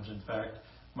times. In fact,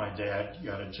 my dad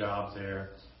got a job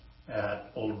there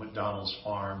at Old McDonald's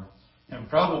farm, and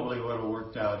probably would have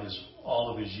worked out all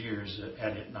of his years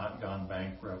had it not gone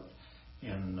bankrupt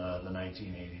in the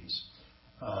 1980s.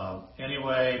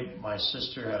 Anyway, my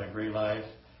sister had a great life.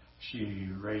 She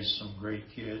raised some great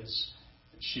kids.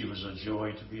 She was a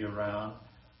joy to be around.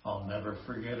 I'll never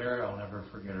forget her. I'll never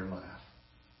forget her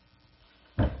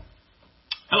laugh.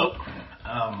 Hello.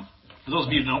 For those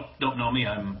of you who don't know me,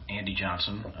 I'm Andy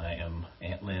Johnson. I am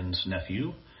Aunt Lynn's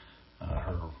nephew,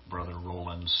 her brother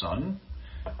Roland's son.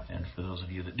 And for those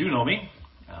of you that do know me,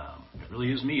 it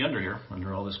really is me under here,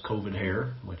 under all this COVID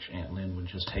hair, which Aunt Lynn would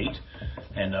just hate.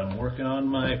 And I'm working on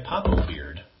my Papo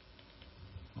beard.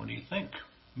 What do you think?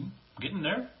 Getting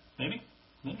there? Maybe?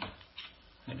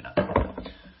 Maybe not.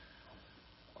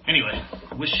 Anyway,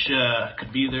 wish I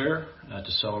could be there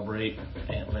to celebrate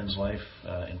Aunt Lynn's life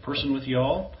in person with you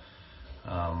all.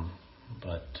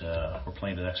 But we're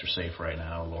playing it extra safe right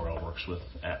now. Laura works with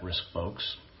at-risk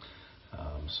folks.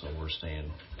 So we're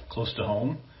staying close to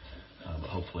home. But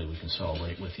hopefully we can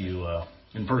celebrate with you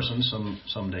in person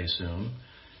someday soon.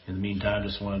 In the meantime,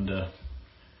 just wanted to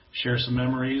share some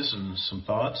memories and some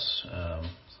thoughts.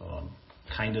 So I'm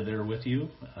kind of there with you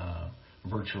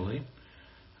virtually.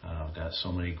 I've got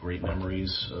so many great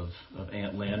memories of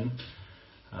Aunt Lynn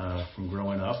from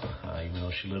growing up. Even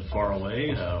though she lived far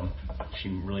away, she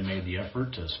really made the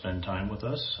effort to spend time with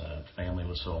us. Family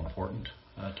was so important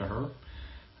to her.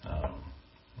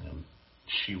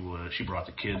 She brought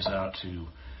the kids out to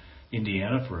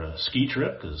Indiana for a ski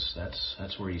trip, because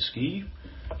that's where you ski.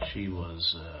 She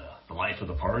was the life of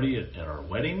the party at our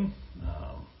wedding.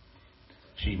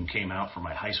 She even came out for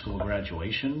my high school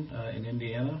graduation in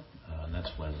Indiana, and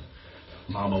that's when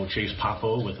Mamo chased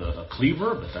Papo with a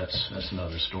cleaver, but that's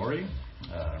another story.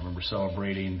 I remember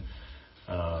celebrating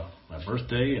my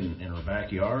birthday in her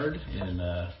backyard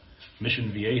in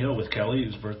Mission Viejo with Kelly,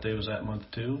 whose birthday was that month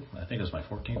too. I think it was my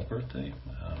 14th birthday.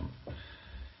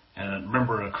 And I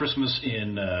remember a Christmas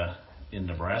in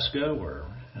Nebraska where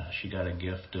she got a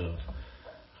gift of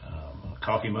a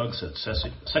coffee mug that said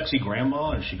 "Sexy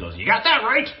Grandma," and she goes, "You got that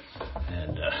right?"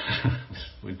 And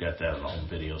we've got that on home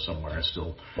video somewhere. It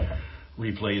still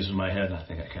replays in my head, and I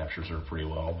think that captures her pretty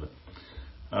well.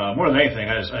 But more than anything,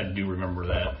 I do remember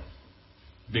that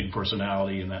big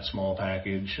personality in that small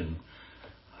package, and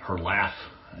her laugh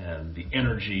and the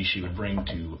energy she would bring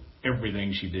to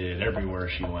everything she did, everywhere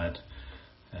she went.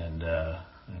 And a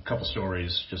couple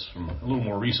stories just from a little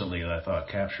more recently that I thought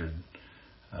captured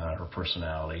her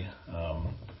personality.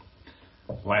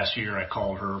 Last year I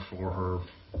called her for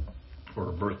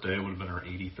her birthday. It would have been her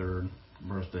 83rd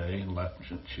birthday, and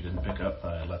she didn't pick up.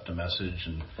 I left a message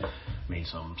and made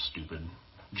some stupid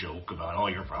joke about, "Oh,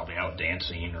 you're probably out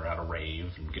dancing or at a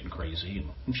rave and getting crazy,"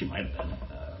 and she might have been.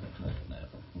 That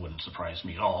wouldn't surprise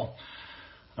me at all.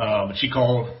 But she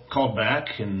called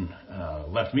back and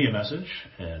left me a message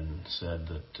and said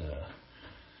that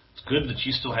it's good that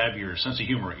you still have your sense of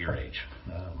humor at your age.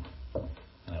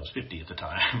 And I was 50 at the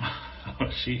time.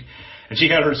 She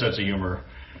had her sense of humor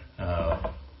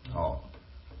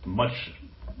much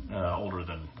older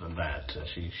than that.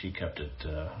 She kept it,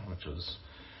 which was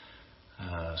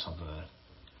something that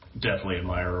I definitely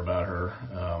admire about her.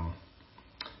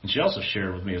 And she also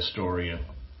shared with me a story a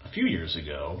few years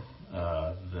ago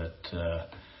that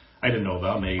I didn't know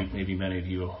about. Maybe many of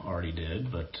you already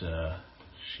did, but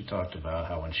she talked about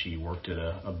how when she worked at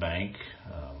a bank,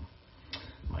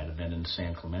 might have been in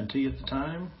San Clemente at the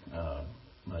time,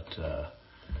 but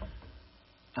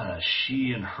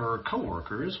she and her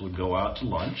coworkers would go out to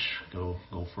lunch, go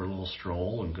for a little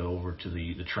stroll, and go over to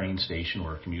the train station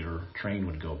where a commuter train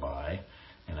would go by.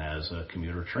 And as a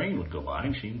commuter train would go by,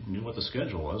 and she knew what the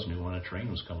schedule was, knew when a train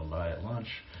was coming by at lunch,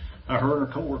 her and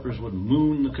her coworkers would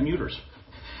moon the commuters.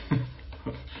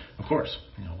 Of course,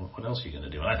 what else are you going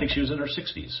to do? And I think she was in her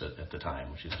 60s at the time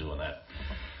when she was doing that.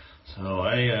 So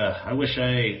I wish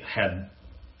I had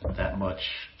that much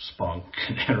spunk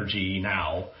and energy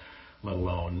now, let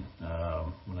alone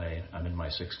when I'm in my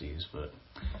 60s. But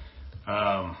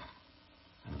I'm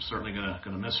certainly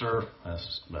gonna miss her.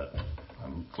 But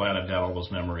I'm glad I've got all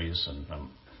those memories, and I'm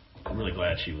really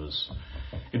glad she was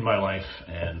in my life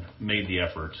and made the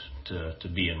effort to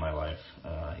be in my life,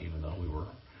 even though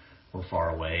we're far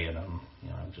away, and I'm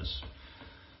just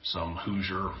some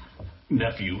Hoosier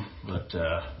nephew. But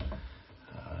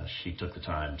she took the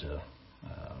time to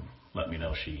let me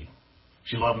know she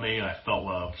loved me, and I felt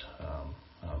loved.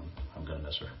 I'm gonna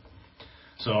miss her.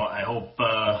 So I hope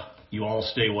you all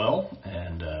stay well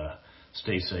and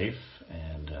stay safe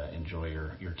and enjoy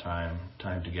your time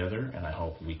together. And I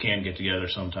hope we can get together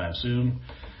sometime soon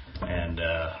and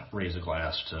raise a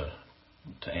glass to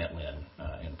Aunt Lynn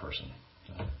in person.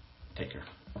 So, take care.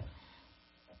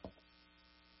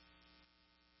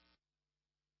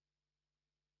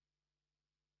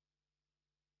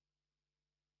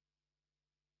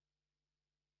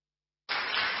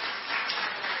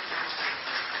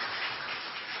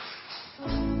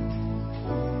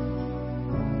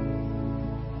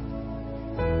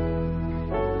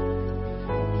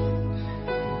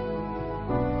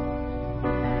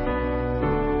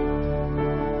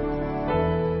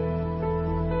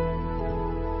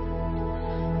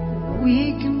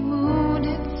 Weak and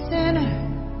wounded sinner,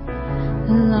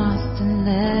 lost and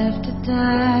left to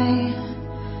die.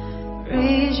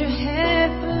 Raise your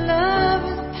head, for love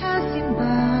is passing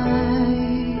by.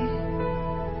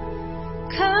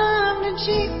 Come to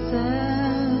Jesus,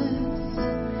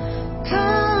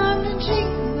 come to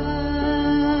Jesus,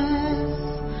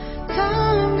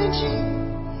 come to Jesus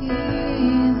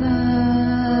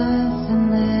and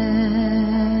live.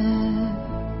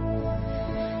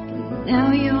 Now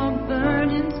your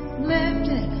burdens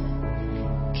lifted,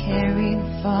 carried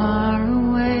far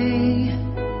away.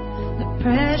 The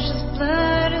precious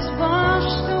blood has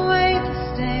washed away the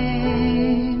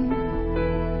stain.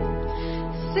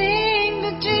 Sing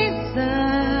to Jesus,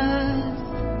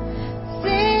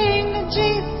 sing to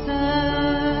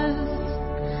Jesus,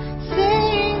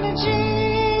 sing to Jesus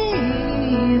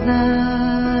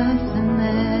and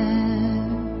live.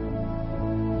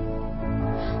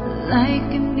 Like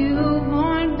a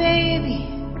newborn baby,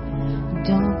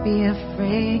 Don't be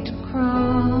afraid to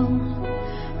crawl.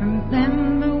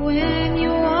 Remember when you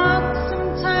walk,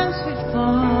 sometimes we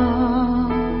fall.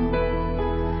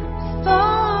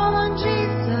 Fall on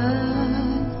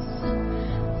Jesus.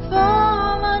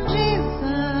 Fall on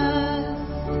Jesus.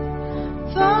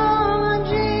 Fall on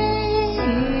Jesus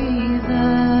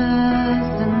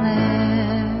and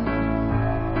live.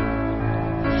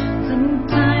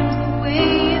 Sometimes the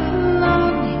way is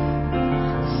lonely,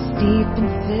 steep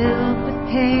and filled with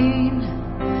pain.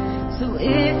 So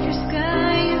if your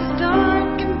sky is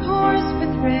dark and pours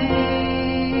with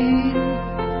rain,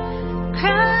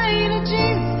 cry to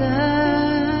Jesus,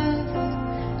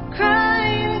 cry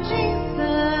to Jesus,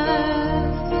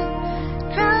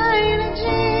 cry to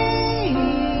Jesus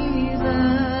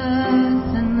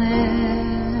and live.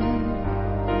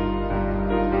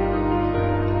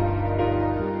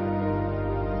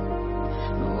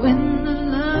 When the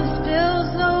love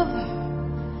spills over,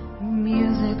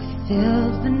 music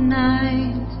fills the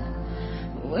night.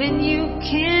 When you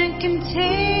can't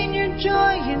contain your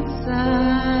joy inside,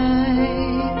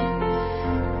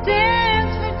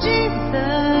 dance for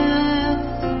Jesus,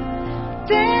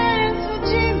 dance for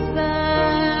Jesus,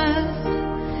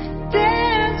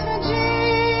 dance for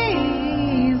Jesus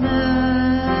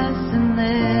and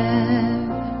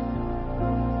live.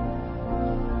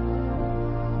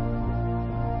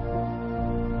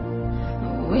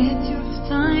 With your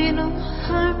final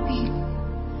heartbeat,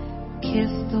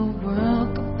 kiss the world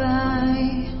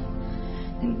goodbye,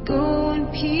 and go in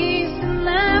peace and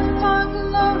laugh on the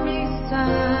lonely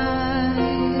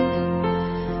side.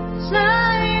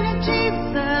 Fly to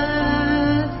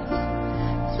Jesus,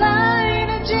 fly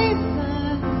to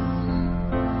Jesus,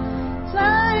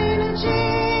 fly to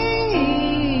Jesus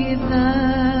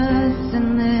and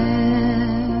live.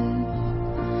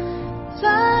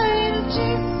 Fly to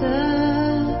Jesus,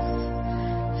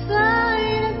 fly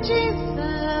to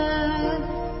Jesus,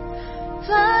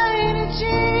 fly to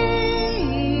Jesus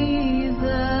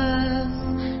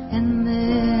and live.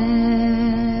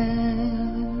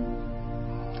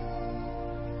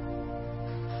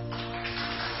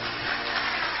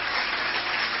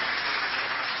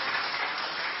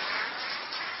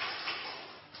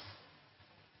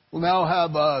 We'll now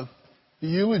have the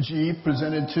eulogy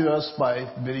presented to us by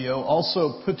video,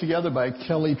 also put together by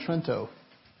Kelly Trento.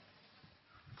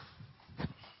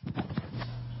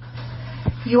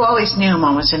 You always knew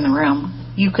Mom was in the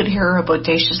room. You could hear her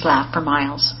bodacious laugh for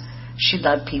miles. She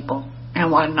loved people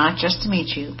and wanted not just to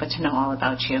meet you, but to know all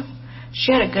about you.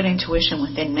 She had a good intuition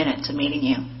within minutes of meeting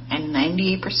you, and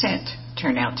 98%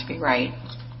 turned out to be right.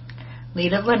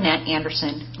 Lita Lynette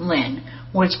Anderson, Lynn,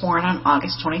 was born on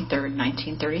August 23,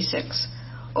 1936,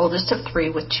 oldest of three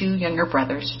with two younger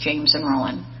brothers, James and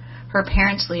Roland. Her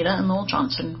parents, Lita and Lowell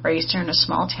Johnson, raised her in a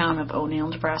small town of O'Neill,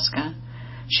 Nebraska.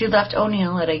 She left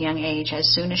O'Neill at a young age as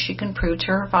soon as she could prove to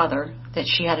her father that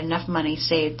she had enough money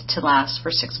saved to last for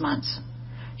 6 months.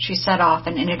 She set off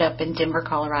and ended up in Denver,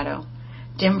 Colorado.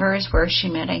 Denver is where she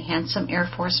met a handsome Air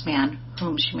Force man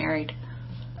whom she married.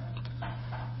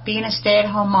 Being a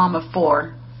stay-at-home mom of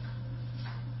 4,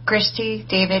 Christy,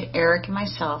 David, Eric, and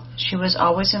myself, she was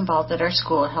always involved at our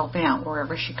school helping out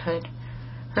wherever she could.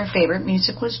 Her favorite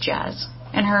music was jazz,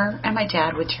 and her and my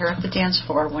dad would tear up the dance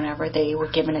floor whenever they were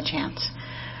given a chance.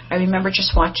 I remember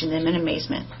just watching them in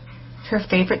amazement. Her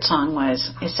favorite song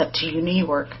was It's Up to You, New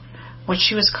York, which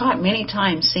she was caught many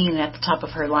times singing at the top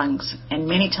of her lungs, and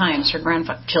many times her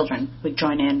grandchildren would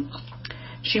join in.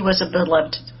 She was a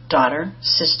beloved daughter,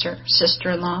 sister,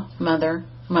 sister-in-law, mother,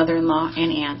 mother-in-law,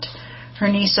 and aunt. Her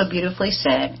niece so beautifully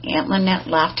said, Aunt Lynette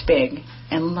laughed big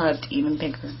and loved even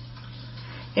bigger.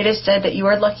 It is said that you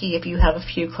are lucky if you have a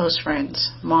few close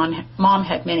friends. Mom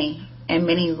had many, and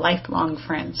many lifelong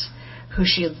friends, who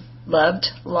she loved,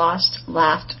 lost,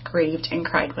 laughed, grieved, and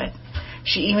cried with.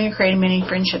 She even created many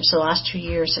friendships the last 2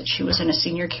 years that she was in a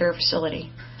senior care facility.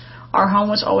 Our home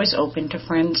was always open to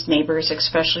friends, neighbors,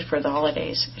 especially for the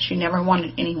holidays. She never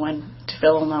wanted anyone to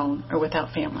feel alone or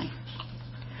without family.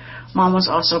 Mom was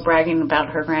also bragging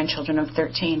about her grandchildren of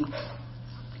 13.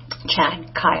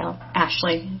 Chad, Kyle,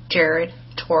 Ashley, Jared,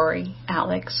 Tori,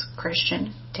 Alex,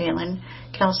 Christian, Dalen,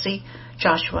 Kelsey,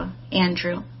 Joshua,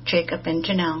 Andrew, Jacob, and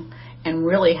Janelle, and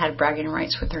really had bragging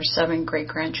rights with her 7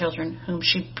 great-grandchildren, whom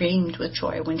she beamed with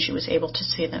joy when she was able to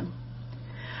see them.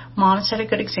 Mom set a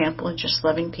good example of just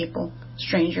loving people,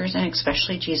 strangers, and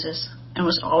especially Jesus, and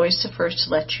was always the first to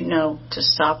let you know to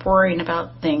stop worrying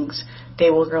about things. They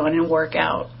will grow in and work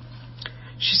out.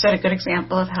 She set a good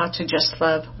example of how to just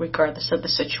love regardless of the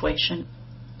situation.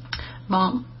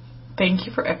 Mom, thank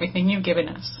you for everything you've given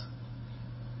us.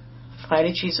 Fly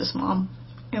to Jesus, Mom,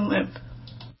 and live.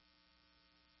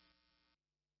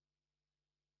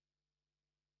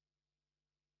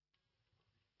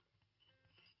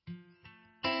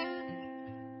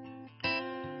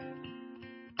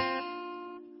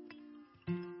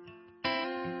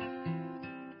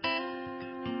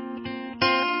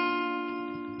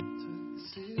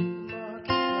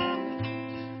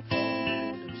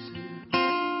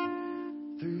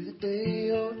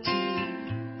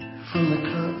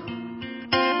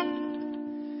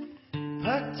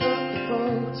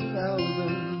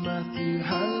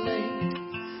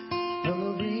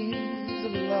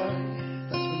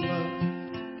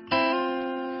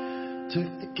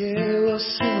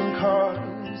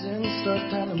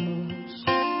 stuffed animals.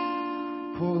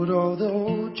 Poured all the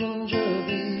old ginger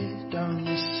beer down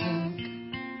the sink.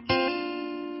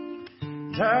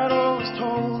 Dad always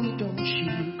told me, don't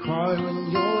you cry when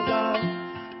you're down.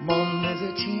 Mom, there's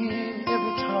a tear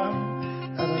every time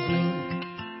that I blink.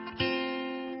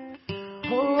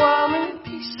 Oh, I'm in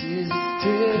pieces, it's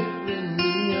tearing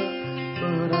me up.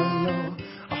 But I know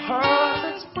a heart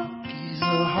that's broke is a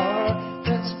heart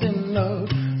that's been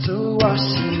loved. So I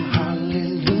sing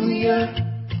hallelujah.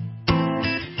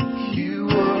 You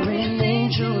were an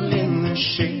angel in the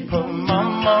shape of my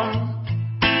mom.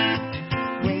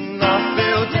 When I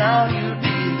fell down, you'd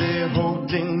be there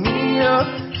holding me up.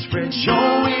 Spread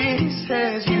your wings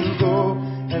as you go.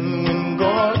 And when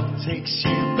God takes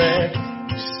you back,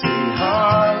 you say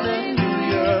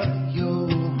hallelujah. You're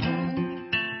home.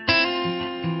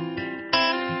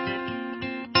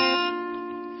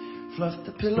 Fluff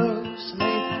the pillows,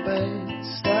 make the bed,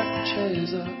 stack the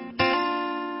chairs up.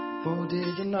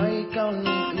 Folded your nightgown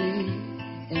neatly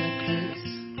in a case.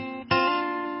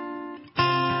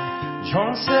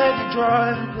 John said he'd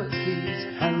drive and put his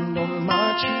hand on my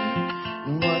cheek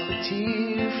and wipe a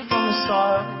tear from the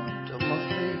side of my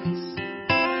face.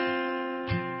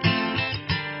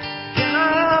 Yeah,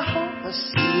 I hope I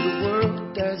see the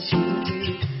world as you do,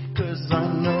 'cause I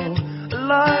know a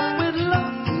life with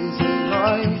love is a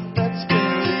life that's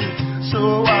been lived. So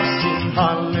I sing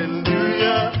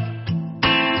hallelujah.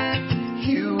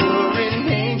 You were an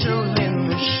angel in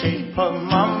the shape of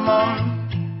my mom.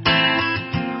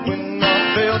 When I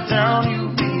fell down,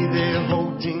 you'll be there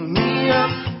holding me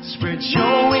up. Spread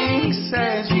your wings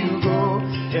as you go.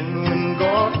 And when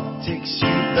God takes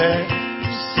you back,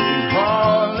 you say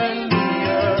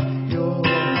hallelujah. You're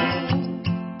home.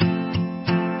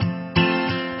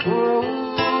 Oh.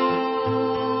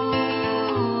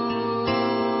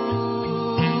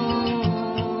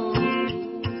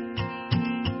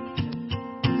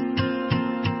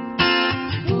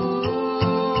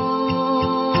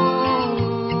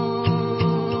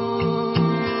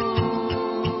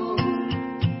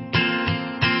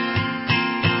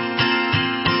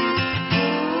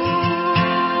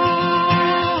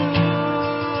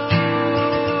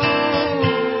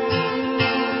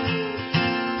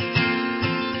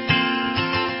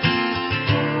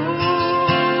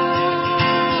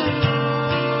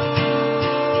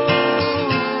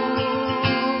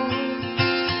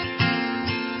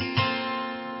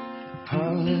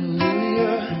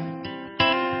 Hallelujah.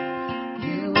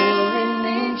 You were an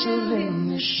angel in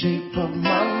the shape of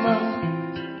my mom.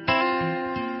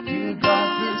 You got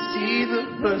to see the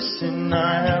person I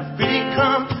have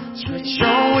become. Spread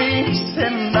your wings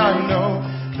and I know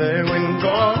that when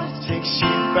God takes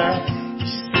you back, you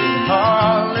say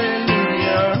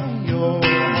hallelujah. You're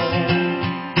home.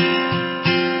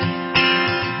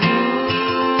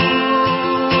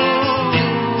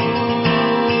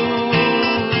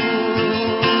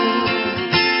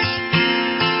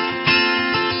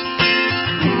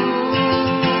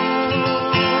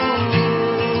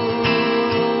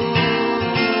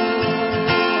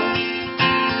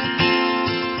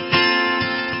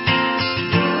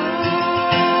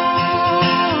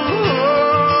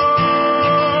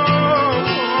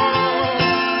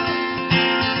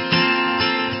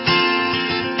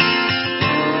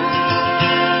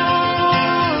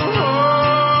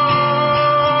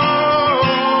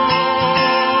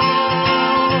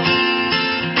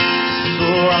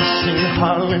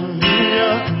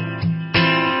 Hallelujah.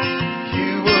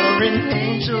 You were an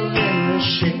angel in the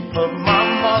shape of my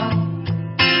mom.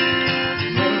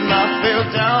 When I fell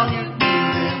down, you'd be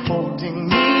there holding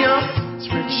me up.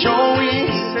 Spread your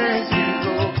wings as you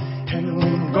go. And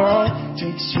when God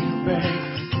takes you back,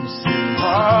 you say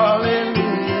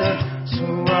hallelujah. So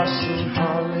I sing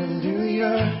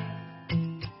hallelujah.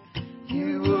 You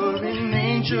were an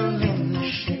angel in the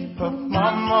shape of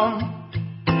my mom.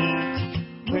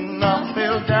 When I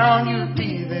fell down, you'd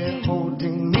be there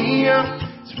holding me up.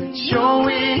 Spread your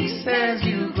wings as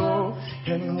you go.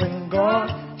 And when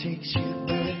God takes you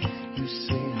back, you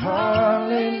say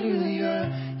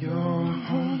hallelujah. You're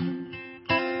home.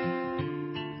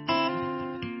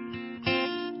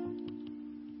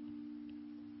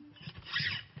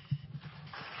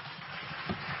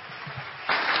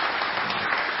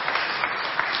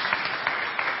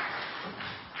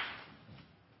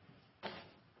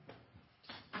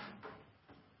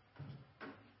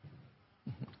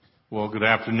 Well, good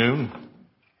afternoon.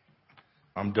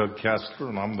 I'm Doug Kessler,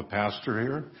 and I'm the pastor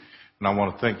here. And I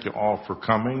want to thank you all for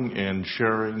coming and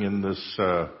sharing in this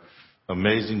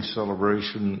amazing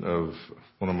celebration of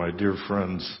one of my dear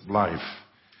friends' life.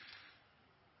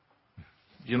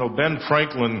 You know, Ben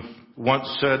Franklin once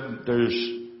said there's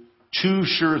two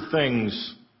sure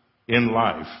things in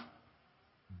life: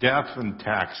 death and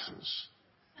taxes.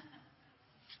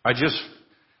 I just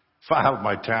filed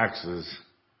my taxes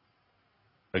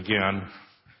again,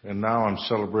 and now I'm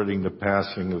celebrating the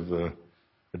passing of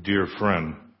a dear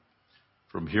friend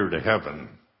from here to heaven.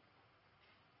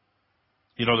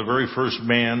 You know, the very first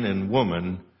man and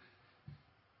woman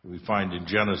we find in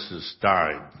Genesis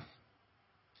died,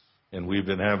 and we've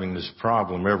been having this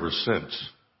problem ever since.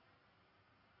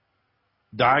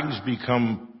 Dying's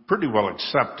become pretty well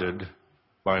accepted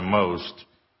by most.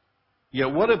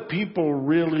 Yet what do people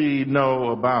really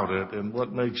know about it, and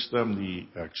what makes them the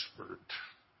expert?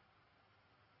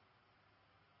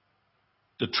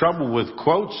 The trouble with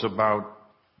quotes about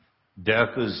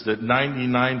death is that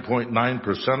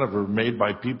 99.9% of them are made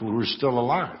by people who are still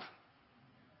alive.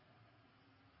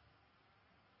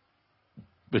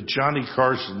 But Johnny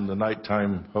Carson, the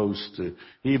nighttime host,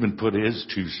 he even put his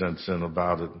 2 cents in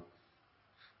about it.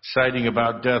 Citing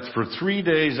about death: for 3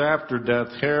 days after death,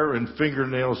 hair and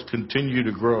fingernails continue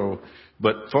to grow,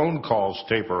 but phone calls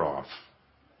taper off.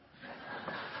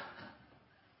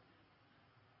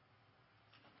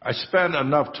 I spent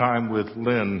enough time with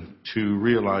Lynn to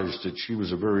realize that she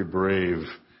was a very brave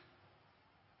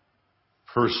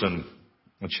person,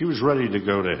 and she was ready to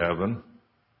go to heaven.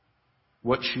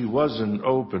 What she wasn't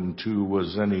open to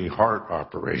was any heart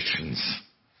operations.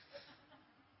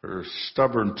 Her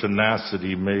stubborn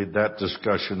tenacity made that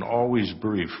discussion always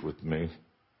brief with me.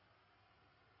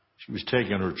 She was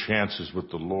taking her chances with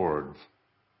the Lord.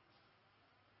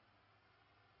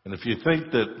 And if you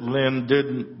think that Lynn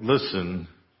didn't listen,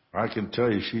 I can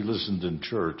tell you she listened in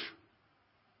church.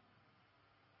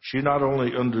 She not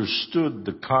only understood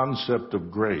the concept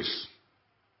of grace,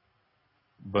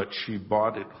 but she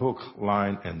bought it hook,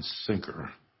 line, and sinker.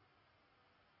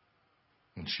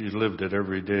 And she lived it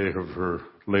every day of her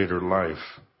later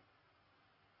life.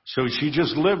 So she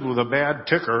just lived with a bad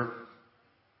ticker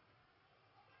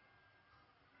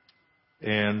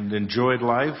and enjoyed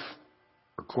life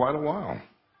for quite a while.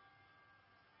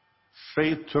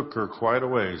 Faith took her quite a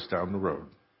ways down the road.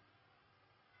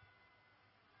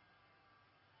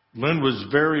 Lynn was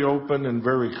very open and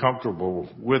very comfortable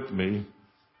with me.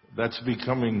 That's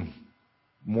becoming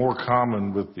more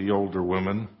common with the older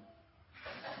women.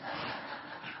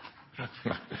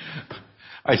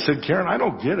 I said, Karen, I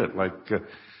don't get it.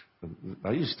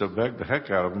 I used to beg the heck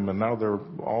out of them, and now they're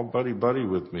all buddy-buddy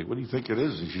with me. What do you think it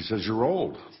is? And she says, you're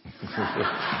old.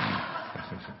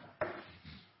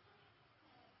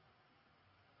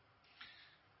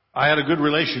 I had a good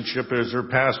relationship as her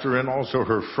pastor and also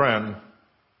her friend,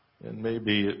 and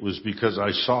maybe it was because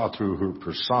I saw through her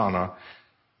persona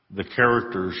the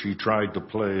character she tried to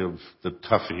play of the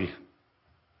toughie.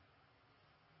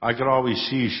 I could always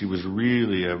see she was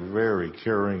really a very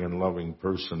caring and loving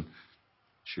person.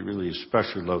 She really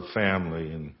especially loved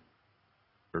family and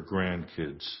her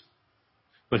grandkids.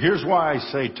 But here's why I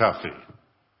say toughie.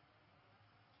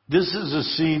 This is a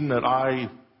scene that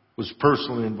I was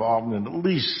personally involved in at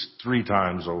least 3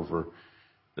 times over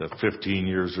the 15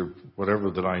 years or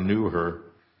whatever that I knew her.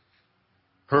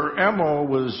 Her MO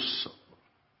was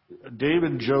Dave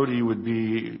and Jody would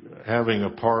be having a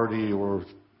party or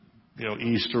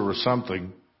Easter or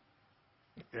something.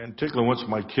 And particularly once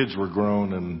my kids were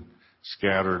grown and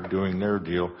scattered doing their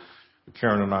deal,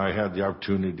 Karen and I had the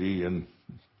opportunity, and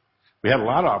we had a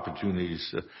lot of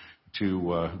opportunities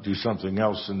to do something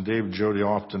else. And Dave and Jody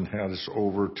often had us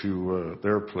over to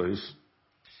their place.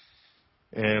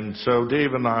 And so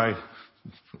Dave and I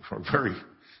were very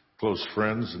close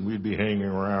friends, and we'd be hanging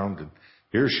around, and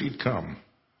here she'd come.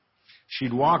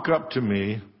 She'd walk up to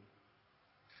me,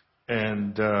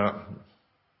 and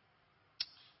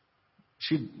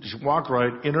she'd walk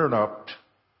right, interrupt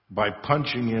by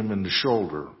punching him in the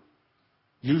shoulder,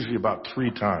 usually about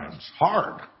 3 times,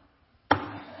 hard.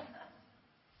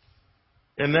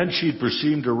 And then she'd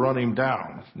proceed to run him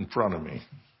down in front of me.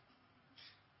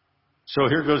 So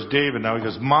here goes David now. He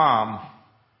goes, Mom,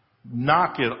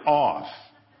 knock it off.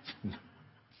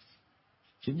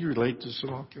 Can you relate to this at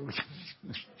all?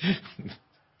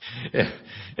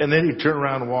 And then he'd turn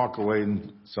around and walk away,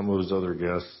 and some of his other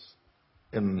guests.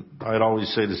 And I'd always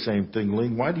say the same thing,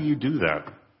 Ling, why do you do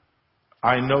that?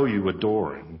 I know you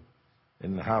adore him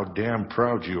and how damn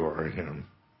proud you are of him.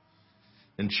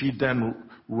 And she'd then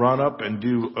run up and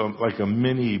do like a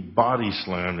mini body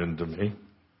slam into me.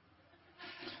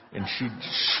 And she'd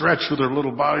stretch with her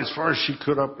little body as far as she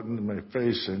could up into my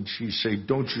face, and she'd say,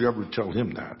 don't you ever tell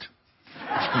him that.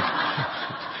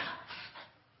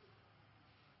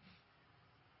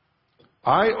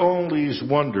 I always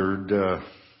wondered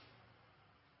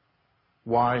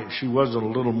why she wasn't a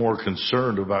little more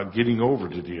concerned about getting over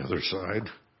to the other side.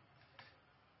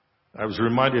 I was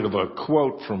reminded of a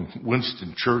quote from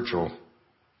Winston Churchill.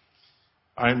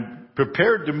 I'm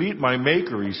prepared to meet my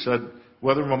Maker, he said.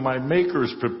 Whether my Maker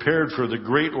is prepared for the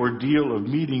great ordeal of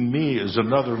meeting me is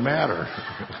another matter.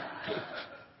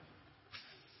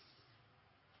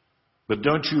 But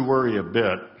don't you worry a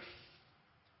bit.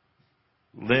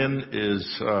 Lynn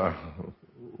is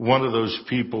one of those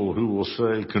people who will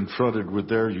say, confronted with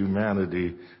their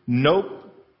humanity, nope,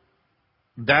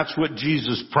 that's what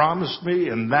Jesus promised me,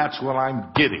 and that's what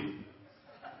I'm getting.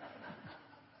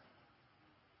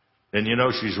 And you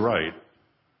know she's right.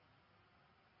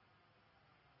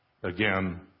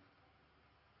 Again,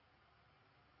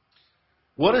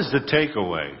 what is the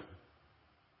takeaway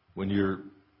when you're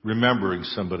remembering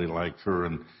somebody like her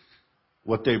and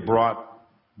what they brought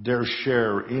their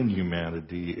share in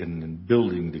humanity and in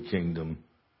building the kingdom?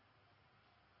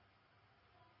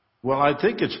 Well, I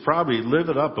think it's probably live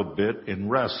it up a bit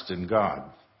and rest in God.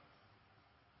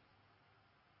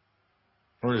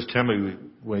 Ernest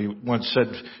Hemingway once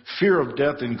said, fear of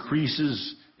death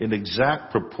increases in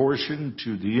exact proportion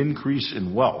to the increase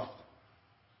in wealth.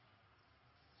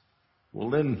 Well,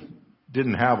 Lynn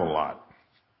didn't have a lot.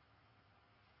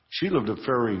 She lived a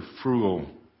very frugal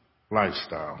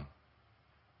lifestyle.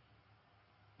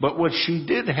 But what she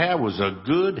did have was a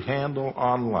good handle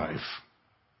on life.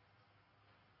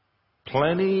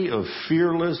 Plenty of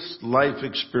fearless life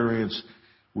experience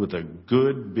with a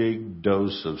good big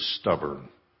dose of stubborn.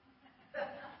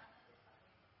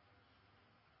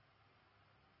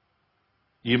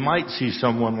 You might see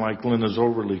someone like Lynn as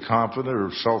overly confident or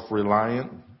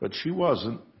self-reliant, but she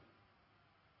wasn't.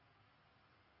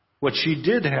 What she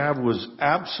did have was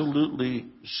absolutely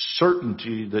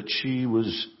certainty that she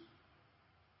was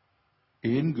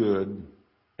in good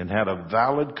and had a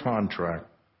valid contract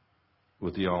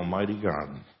with the Almighty God.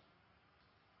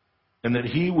 And that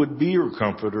He would be her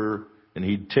comforter and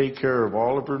He'd take care of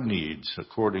all of her needs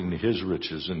according to His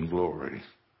riches and glory.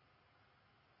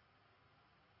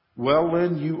 Well,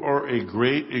 Lynn, you are a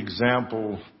great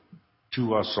example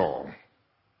to us all.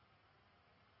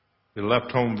 You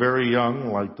left home very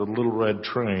young, like the little red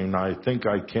train. I think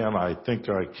I can, I think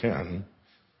I can.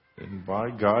 And by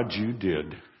God, you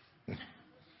did.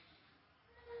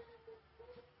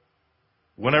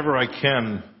 Whenever I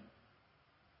can,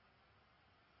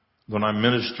 when I'm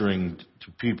ministering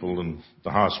to people in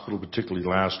the hospital, particularly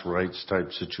last rites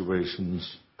type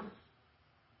situations,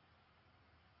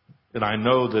 and I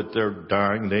know that they're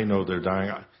dying, they know they're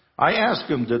dying, I ask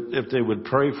them that if they would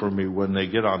pray for me when they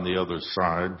get on the other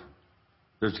side.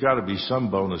 There's got to be some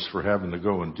bonus for having to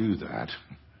go and do that.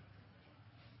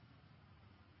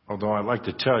 Although I'd like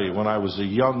to tell you, when I was a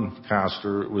young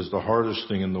pastor, it was the hardest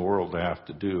thing in the world to have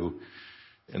to do.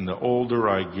 And the older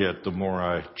I get, the more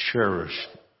I cherish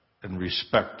and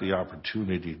respect the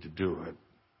opportunity to do it.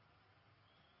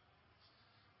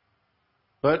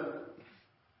 But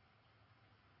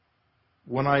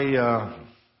when I'm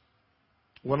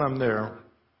there,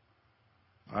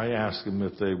 I ask them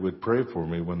if they would pray for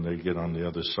me when they get on the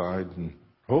other side. And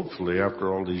hopefully,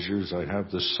 after all these years, I have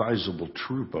this sizable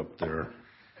troop up there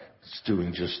that's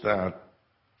doing just that.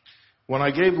 When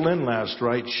I gave Lynn last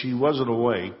rite, she wasn't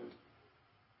awake.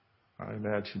 I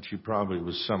imagine she probably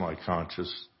was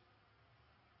semi-conscious.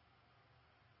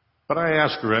 But I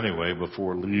asked her anyway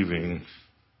before leaving.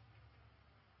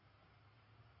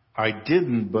 I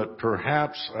didn't, but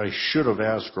perhaps I should have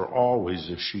asked her always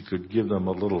if she could give them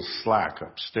a little slack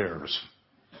upstairs.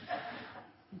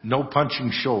 No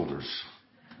punching shoulders.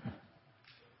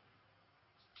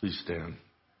 Please stand.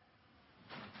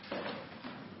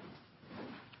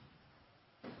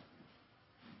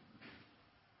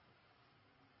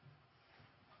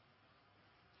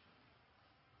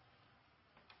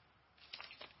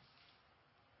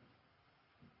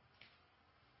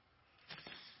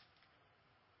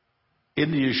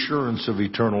 In the assurance of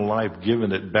eternal life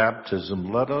given at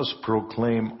baptism, let us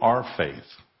proclaim our faith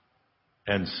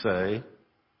and say,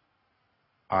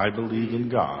 I believe in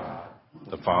God,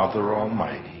 the Father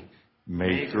Almighty,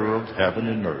 maker of heaven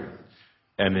and earth,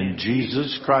 and in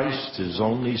Jesus Christ, His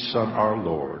only Son, our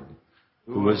Lord,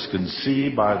 who was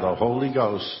conceived by the Holy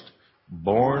Ghost,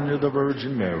 born of the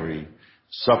Virgin Mary,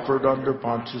 suffered under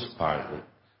Pontius Pilate,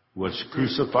 was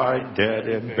crucified, dead,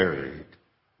 and buried.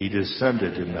 He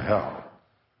descended into hell.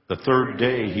 The third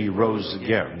day He rose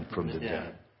again from the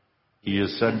dead. He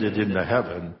ascended into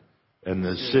heaven and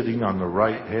is sitting on the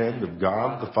right hand of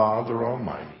God the Father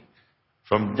Almighty.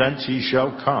 From thence He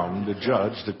shall come to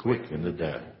judge the quick and the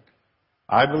dead.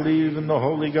 I believe in the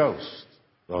Holy Ghost,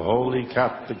 the Holy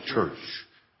Catholic Church,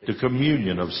 the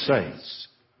communion of saints,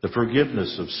 the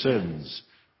forgiveness of sins,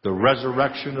 the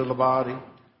resurrection of the body,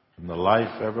 and the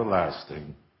life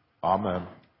everlasting. Amen.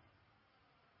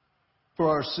 For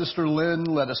our sister Lynn,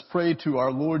 let us pray to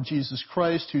our Lord Jesus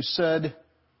Christ, who said,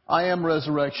 I am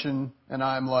resurrection and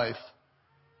I am life.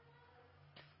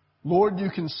 Lord, you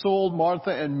consoled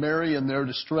Martha and Mary in their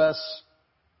distress.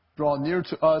 Draw near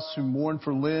to us who mourn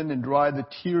for Lynn and dry the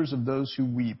tears of those who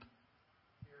weep.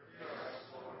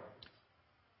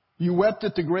 You wept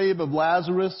at the grave of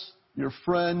Lazarus, your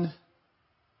friend.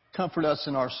 Comfort us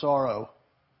in our sorrow.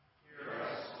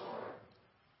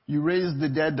 You raised the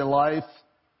dead to life.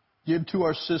 Give to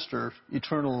our sister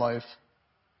eternal life.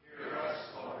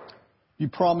 You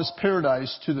promised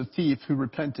paradise to the thief who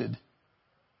repented.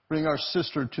 Bring our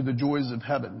sister to the joys of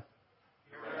heaven.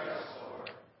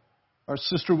 Our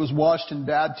sister was washed in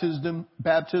baptism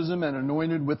and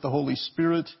anointed with the Holy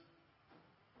Spirit.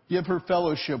 Give her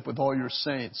fellowship with all your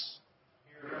saints.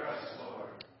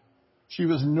 She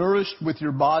was nourished with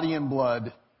your body and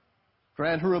blood.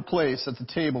 Grant her a place at the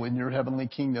table in your heavenly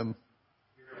kingdom.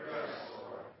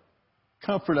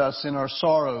 Comfort us in our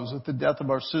sorrows at the death of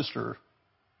our sister.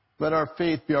 Let our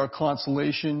faith be our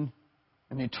consolation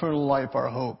and eternal life our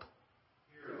hope.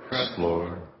 Yes,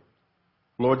 Lord.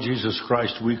 Lord Jesus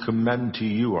Christ, we commend to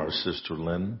you our sister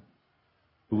Lynn,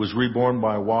 who was reborn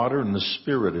by water and the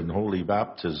Spirit in holy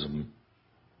baptism.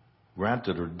 Grant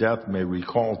that her death may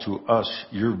recall to us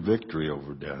your victory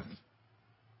over death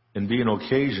and be an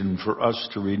occasion for us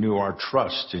to renew our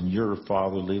trust in your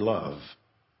fatherly love.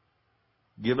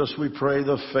 Give us, we pray,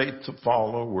 the faith to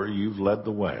follow where you've led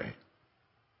the way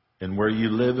and where you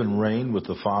live and reign with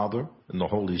the Father and the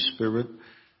Holy Spirit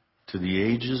to the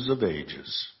ages of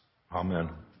ages. Amen.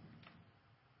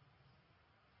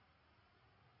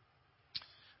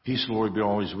 Peace, Lord, be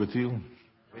always with you.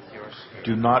 With your spirit.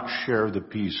 Do not share the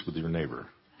peace with your neighbor.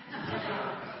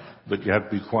 But you have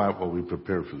to be quiet while we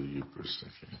prepare for the Eucharist.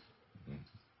 Okay?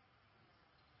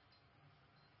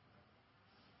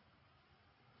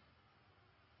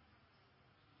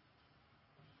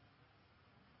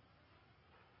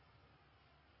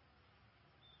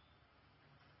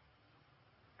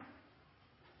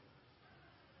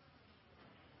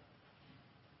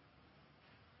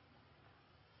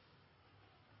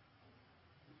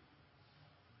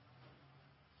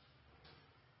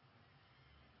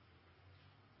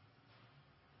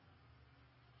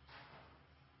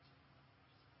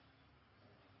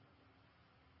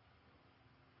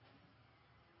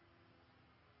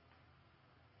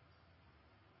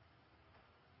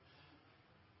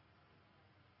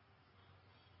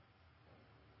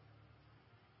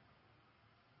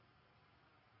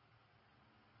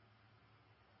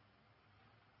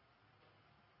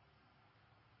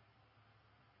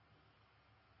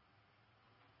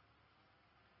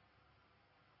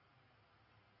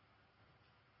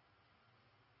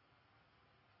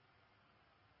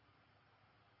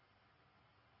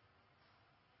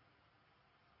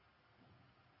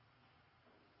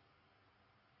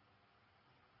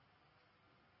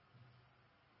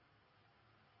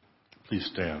 Please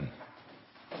stand.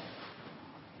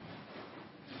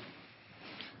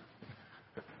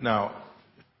 Now,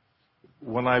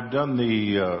 when I've done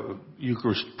the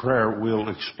Eucharist prayer, we'll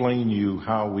explain you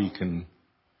how we can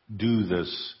do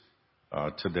this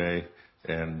today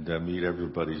and meet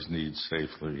everybody's needs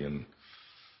safely and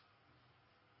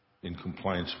in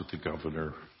compliance with the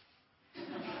governor.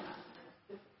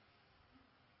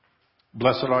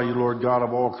 Blessed are you, Lord God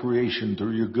of all creation.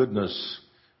 Through your goodness,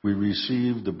 we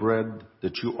receive the bread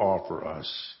that you offer us.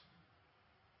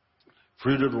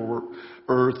 Fruit of the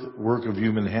earth, work of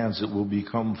human hands, it will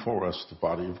become for us the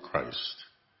body of Christ.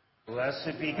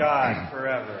 Blessed be God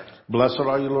forever. Blessed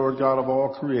are you, Lord God of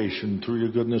all creation. Through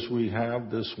your goodness we have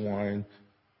this wine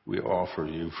we offer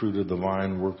you. Fruit of the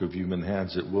vine, work of human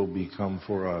hands, it will become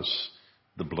for us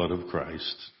the blood of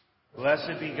Christ.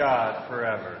 Blessed be God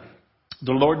forever.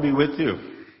 The Lord be with you.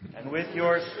 And with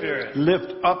your spirit.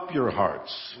 Lift up your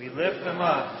hearts. We lift them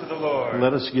up to the Lord.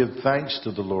 Let us give thanks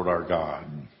to the Lord our God.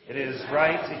 It is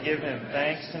right to give him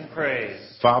thanks and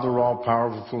praise. Father,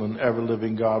 all-powerful and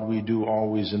ever-living God, we do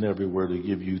always and everywhere to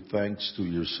give you thanks through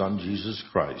your Son, Jesus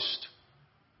Christ,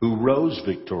 who rose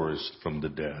victorious from the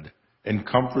dead and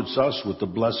comforts us with the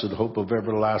blessed hope of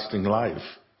everlasting life.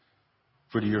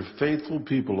 For to your faithful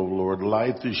people, O Lord,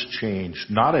 life is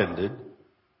changed, not ended.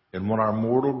 And when our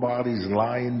mortal bodies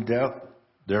lie in death,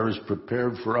 there is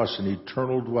prepared for us an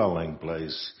eternal dwelling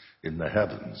place in the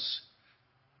heavens.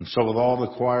 And so with all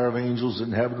the choir of angels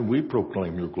in heaven, we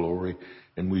proclaim your glory,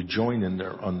 and we join in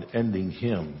their unending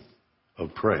hymn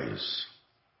of praise.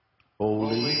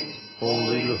 Holy,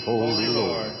 holy, holy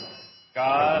Lord,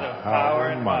 God of power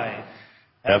and might,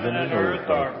 heaven and earth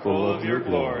are full of your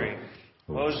glory.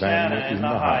 Hosanna in the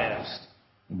highest.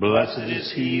 Blessed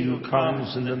is he who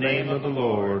comes in the name of the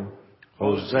Lord.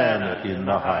 Hosanna in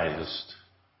the highest.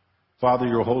 Father,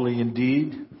 you're holy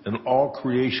indeed, and all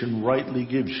creation rightly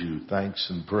gives you thanks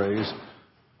and praise.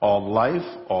 All life,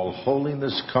 all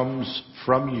holiness comes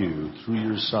from you through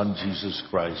your Son, Jesus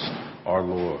Christ, our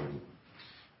Lord,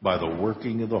 by the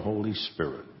working of the Holy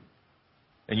Spirit.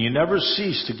 And you never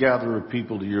cease to gather a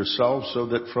people to yourself, so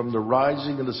that from the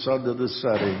rising of the sun to the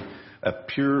setting, a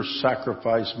pure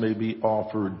sacrifice may be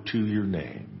offered to your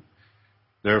name.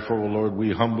 Therefore, O Lord,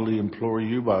 we humbly implore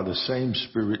you by the same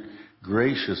Spirit,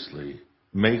 graciously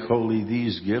make holy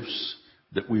these gifts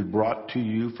that we brought to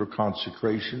you for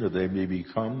consecration, that they may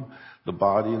become the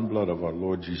body and blood of our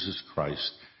Lord Jesus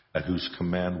Christ, at whose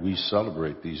command we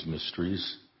celebrate these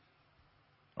mysteries.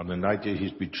 On the night that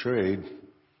he's betrayed,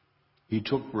 he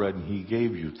took bread and he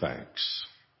gave you thanks.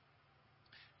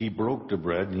 He broke the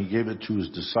bread and he gave it to his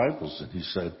disciples, and he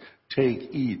said, "Take,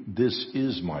 eat, this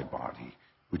is my body,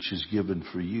 which is given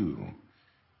for you.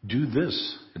 Do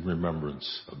this in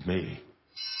remembrance of me."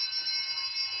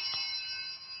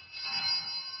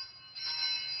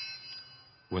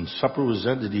 When supper was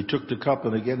ended, he took the cup,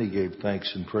 and again he gave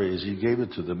thanks and praise. He gave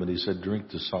it to them, and he said,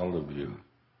 "Drink this, all of you.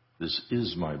 This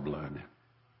is my blood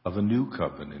of a new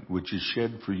covenant, which is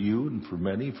shed for you and for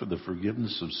many for the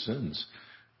forgiveness of sins.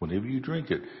 Whenever you drink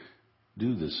it,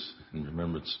 do this in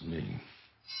remembrance of me."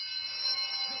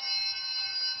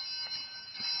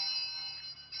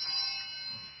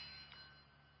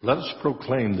 Let us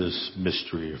proclaim this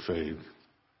mystery of faith.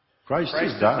 Christ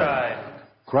has died.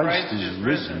 Christ is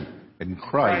risen. And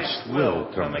Christ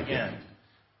will come again.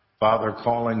 Father,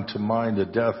 calling to mind the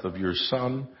death of your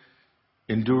Son,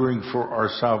 enduring for our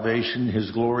salvation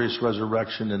his glorious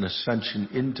resurrection and ascension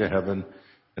into heaven,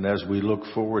 and as we look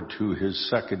forward to his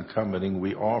second coming,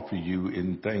 we offer you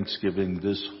in thanksgiving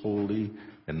this holy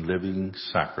and living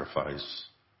sacrifice.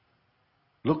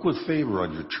 Look with favor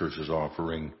on your church's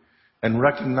offering, and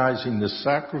recognizing the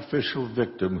sacrificial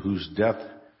victim whose death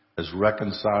has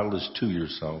reconciled us to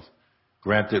yourself,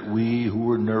 grant that we who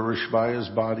were nourished by his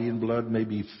body and blood may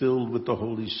be filled with the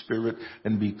Holy Spirit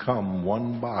and become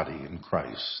one body in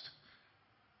Christ.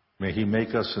 May he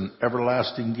make us an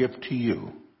everlasting gift to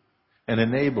you and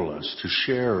enable us to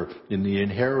share in the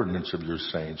inheritance of your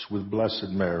saints with Blessed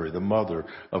Mary, the mother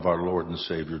of our Lord and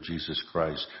Savior Jesus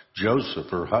Christ, Joseph,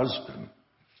 her husband,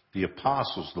 the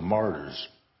apostles, the martyrs,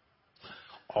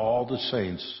 all the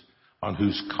saints on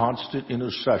whose constant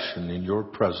intercession in your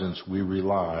presence we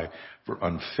rely for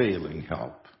unfailing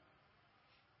help.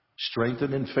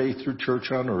 Strengthen in faith your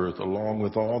church on earth, along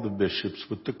with all the bishops,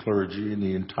 with the clergy, and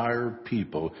the entire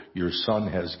people your Son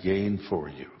has gained for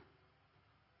you.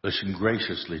 Listen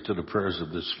graciously to the prayers of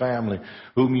this family,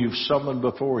 whom you've summoned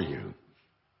before you.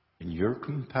 In your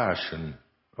compassion,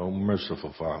 O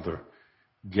merciful Father,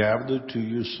 gather to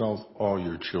yourself all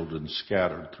your children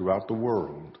scattered throughout the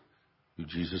world, through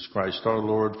Jesus Christ our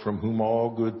Lord, from whom all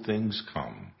good things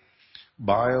come.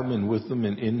 By him and with him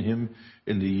and in him,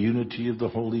 in the unity of the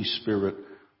Holy Spirit,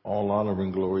 all honor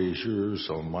and glory is yours,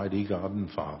 Almighty God and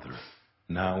Father,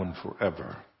 now and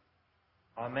forever.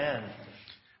 Amen.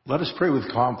 Let us pray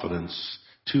with confidence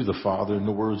to the Father in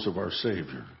the words of our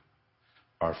Savior.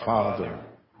 Our Father,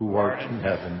 who art in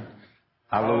heaven,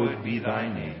 hallowed be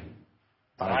thy name.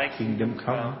 Thy kingdom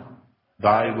come,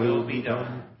 thy will be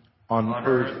done, on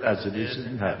earth as it is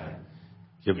in heaven.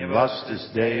 Give us this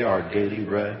day our daily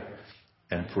bread,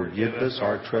 and forgive us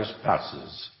our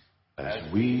trespasses,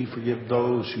 as we forgive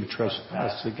those who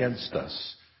trespass against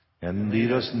us. And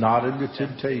lead us not into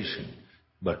temptation,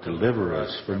 but deliver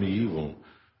us from evil.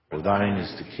 For thine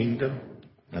is the kingdom,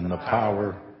 and the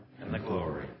power, and the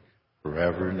glory,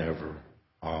 forever and ever.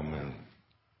 Amen.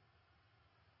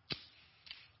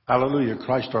 Hallelujah.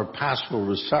 Christ our Passover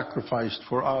was sacrificed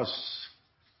for us.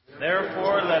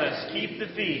 Therefore, let us keep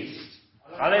the feast.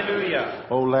 Hallelujah.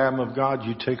 O Lamb of God,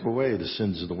 you take away the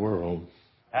sins of the world.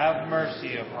 Have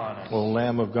mercy upon us. O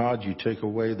Lamb of God, you take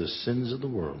away the sins of the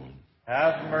world.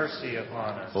 Have mercy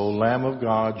upon us. O Lamb of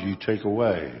God, you take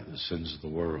away the sins of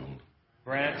the world.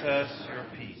 Grant us your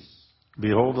peace.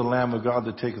 Behold the Lamb of God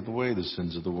that taketh away the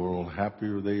sins of the world. Happy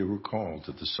are they who are called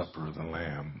to the supper of the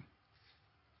Lamb.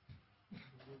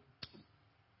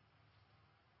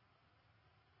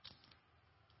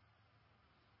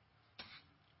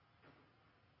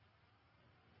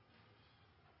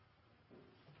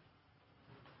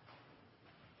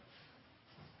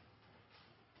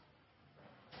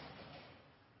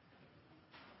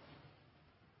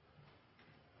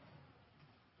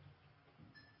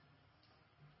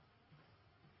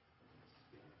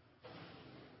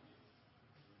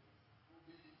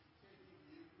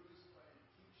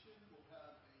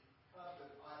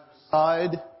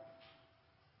 side.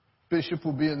 Bishop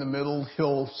will be in the middle.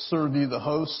 He'll serve you the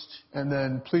host. And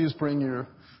then please bring your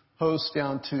host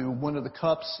down to one of the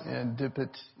cups and dip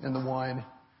it in the wine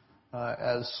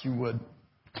as you would.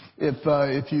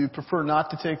 If you prefer not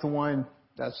to take the wine,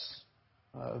 that's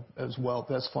as well.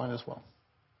 That's fine as well.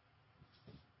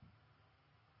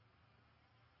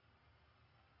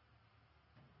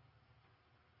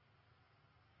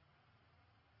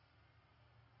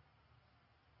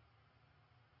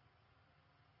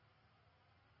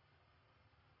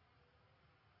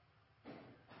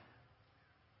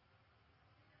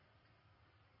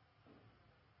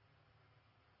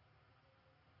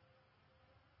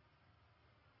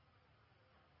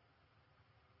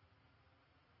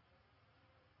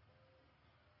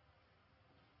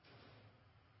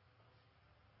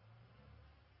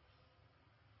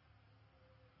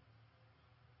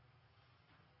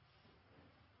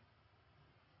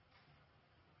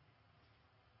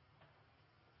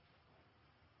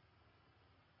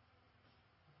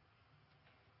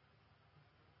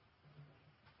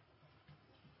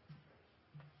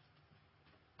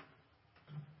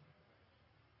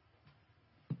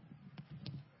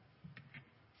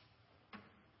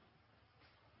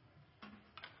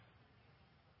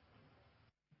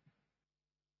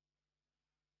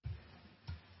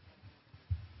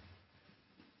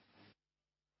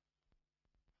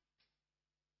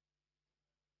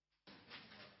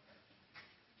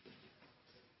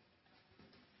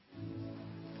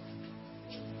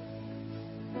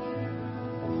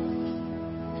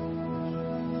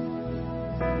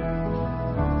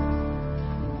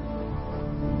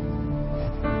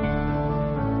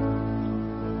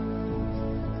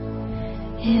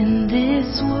 In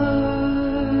this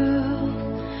world,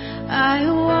 I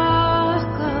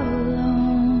walk alone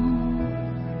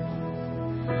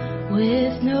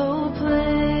with no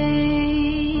place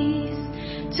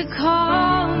to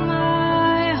call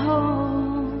my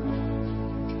home.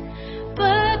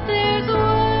 But there's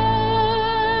one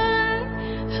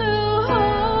who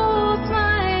holds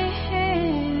my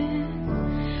hand,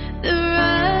 the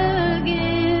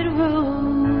rugged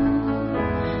road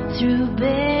through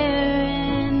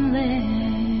barren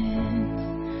lands.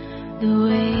 The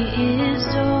way is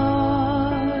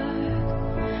dark,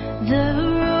 the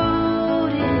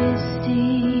road is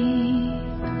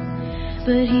steep,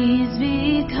 but He's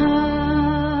become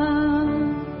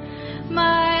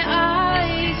my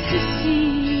eyes to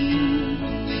see,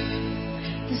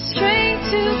 the strength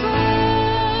to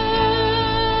climb,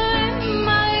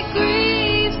 my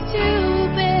griefs to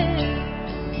bear.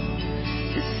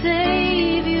 The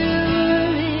Savior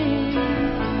is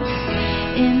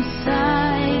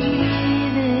inside me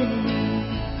there.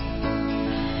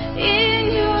 In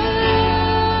your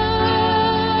love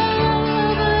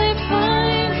I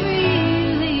find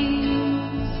release,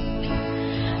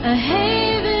 a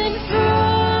haven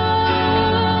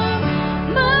from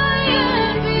my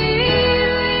unbelief.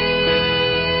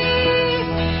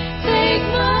 Take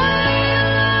my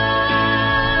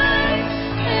life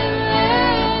and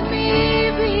let me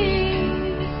be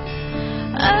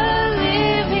a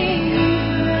living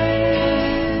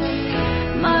bread,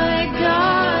 my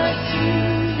God, to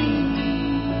Thee.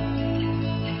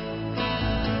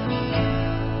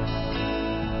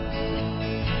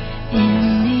 In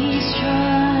these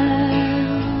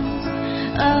trials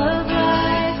of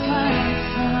life I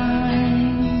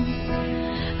find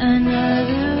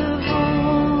another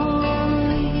voice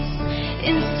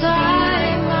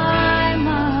inside my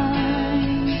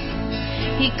mind.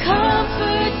 He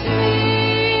comforts me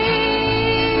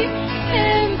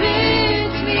and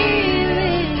bids me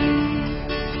live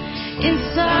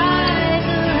inside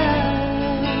the love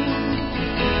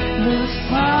the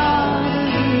Father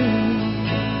gives.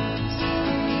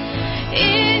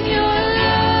 In your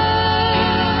love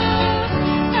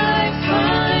I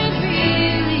find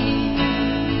release,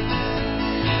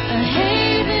 a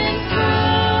haven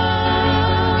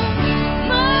from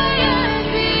my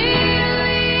unbelief.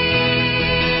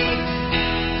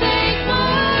 Take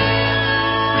my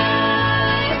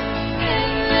life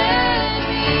and let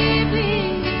me be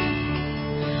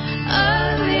a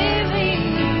living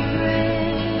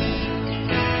bread,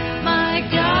 my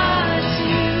God,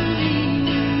 to Thee.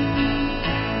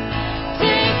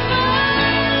 Take my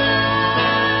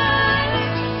life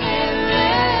and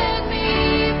let me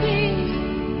be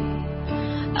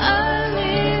a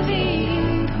living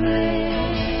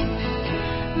bread,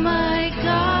 my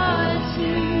God, to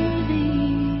Thee.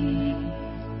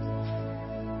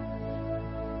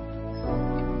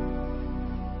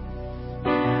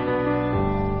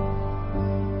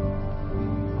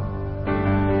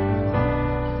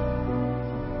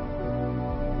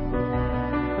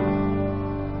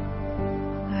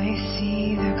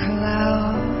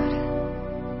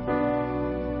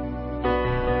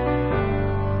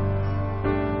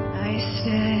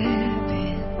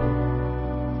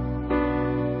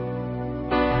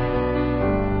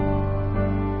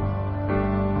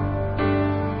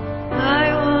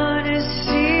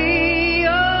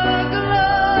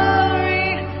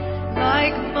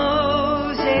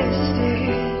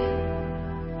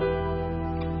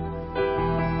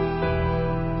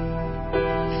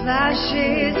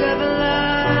 flashes of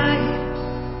light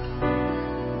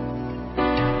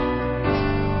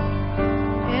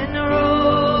and the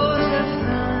roars of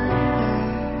thunder.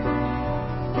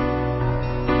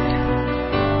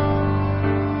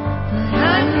 But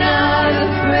I'm not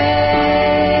afraid.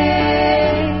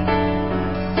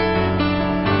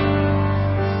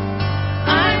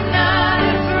 I'm not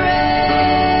afraid.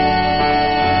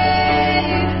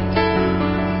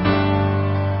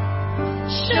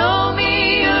 Show me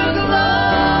your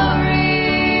glory.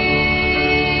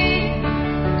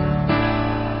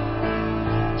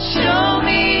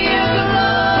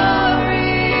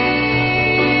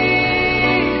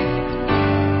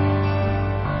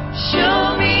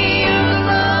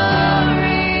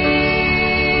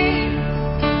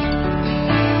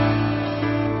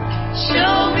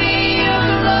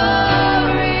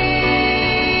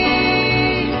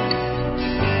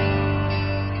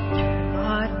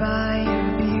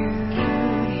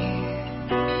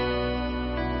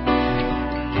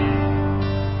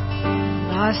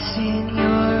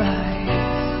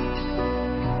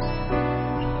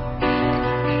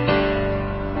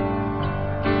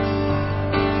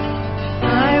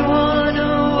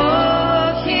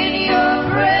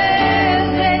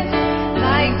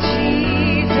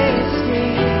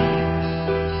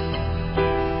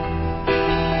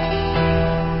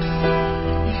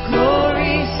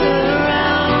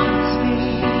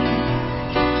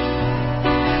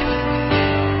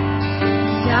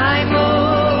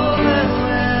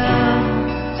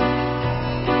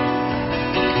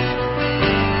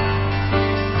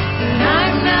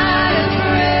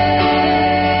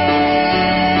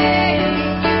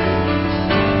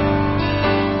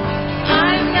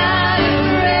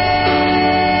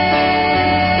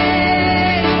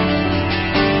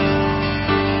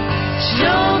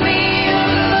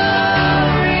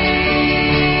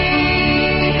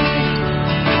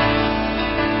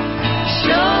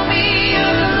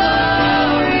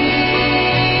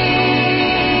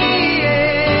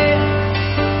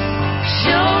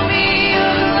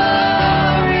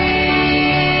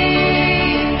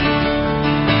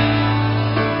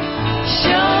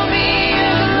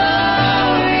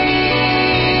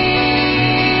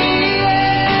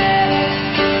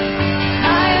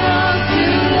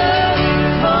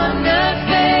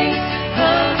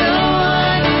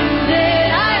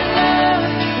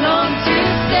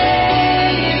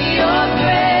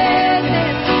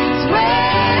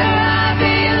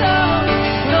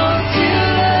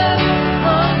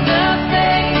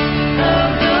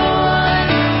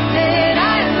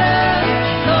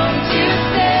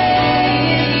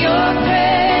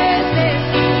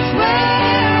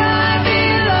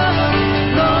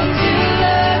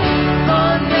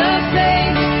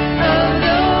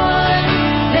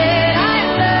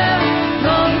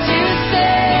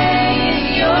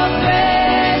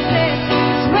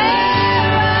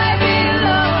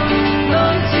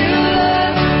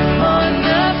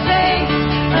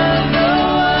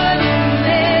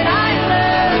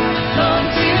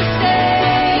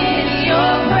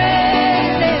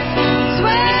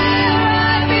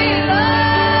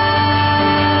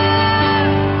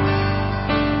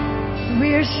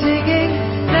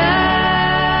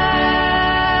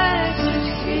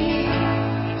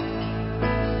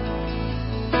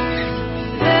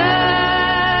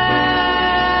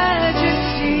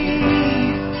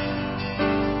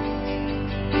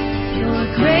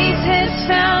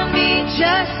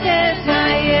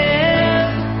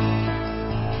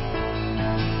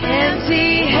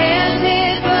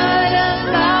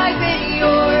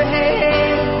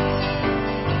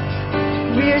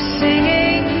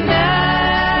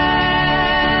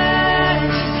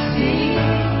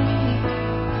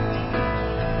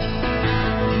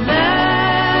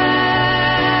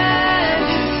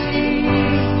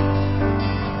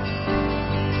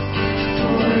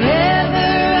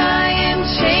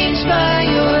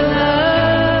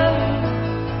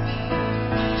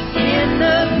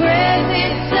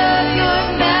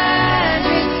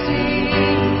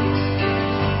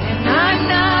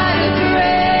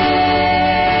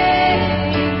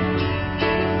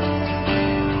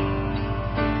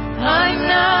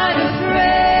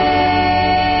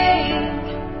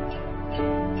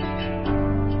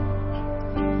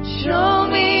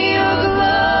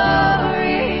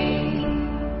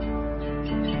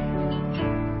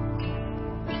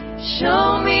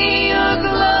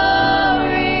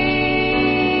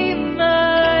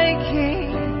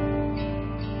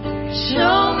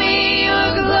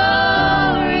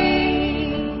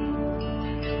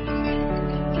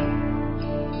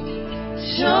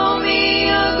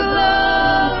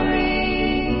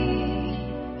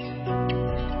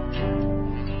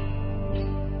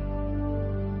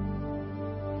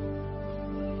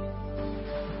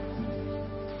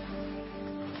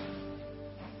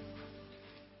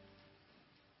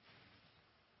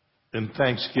 In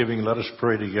thanksgiving, let us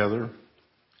pray together.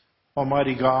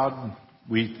 Almighty God,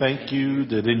 we thank you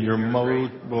that in your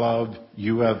love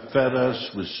you have fed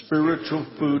us with spiritual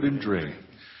food and drink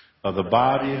of the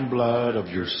body and blood of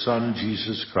your Son,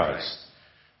 Jesus Christ,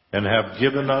 and have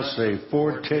given us a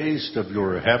foretaste of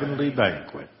your heavenly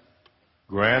banquet.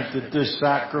 Grant that this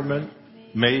sacrament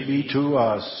may be to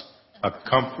us a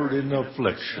comfort in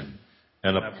affliction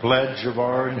and a pledge of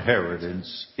our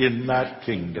inheritance in that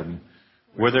kingdom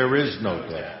where there is no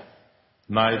death,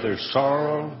 neither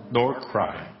sorrow nor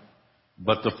crying,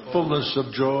 but the fullness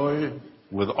of joy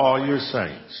with all your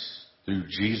saints, through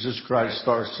Jesus Christ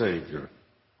our Savior.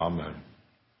 Amen.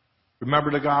 Remember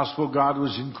the gospel. God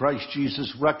was in Christ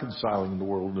Jesus reconciling the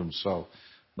world to himself,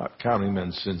 not counting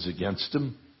men's sins against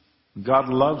him. God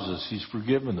loves us. He's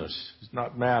forgiven us. He's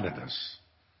not mad at us.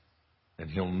 And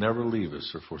he'll never leave us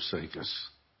or forsake us.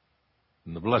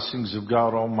 And the blessings of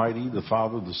God Almighty, the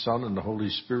Father, the Son, and the Holy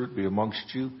Spirit be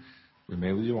amongst you.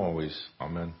 Remain with you always.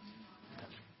 Amen.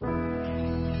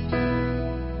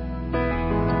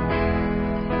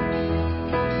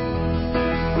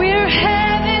 We're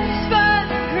heaven's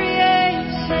first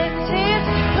creation, His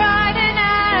pride and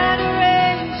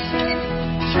adoration,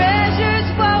 treasures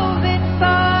woven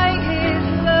by His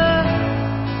love.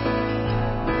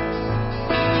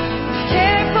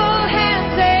 Careful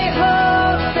hands they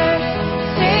hold us,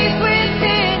 safe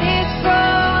within His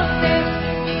promise,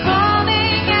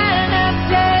 calling and of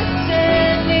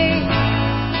destiny.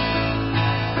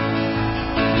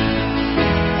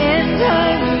 And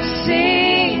I will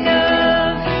sing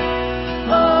of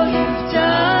all you've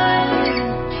done,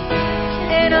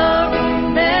 and I'll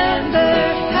remember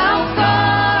how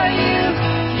far you've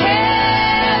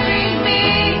carried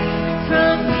me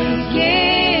from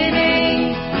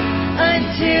beginning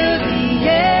until the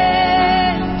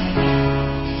end.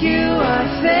 You are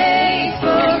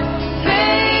faithful,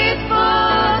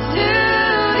 faithful to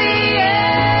the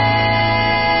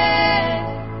end.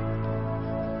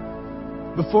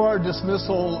 Before our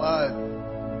dismissal,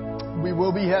 we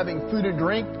will be having food and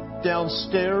drink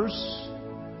downstairs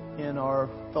in our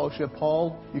fellowship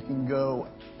hall. You can go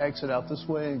exit out this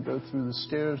way and go through the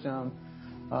stairs down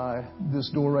this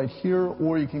door right here,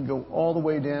 or you can go all the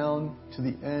way down to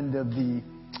the end of the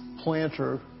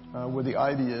planter where the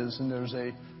ivy is, and there's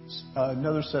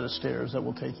another set of stairs that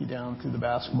will take you down through the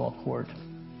basketball court.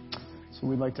 So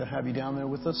we'd like to have you down there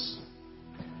with us.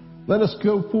 Let us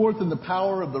go forth in the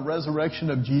power of the resurrection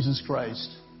of Jesus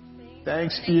Christ.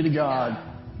 Thanks be to God.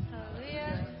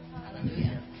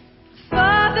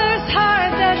 Father's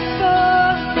heart that's full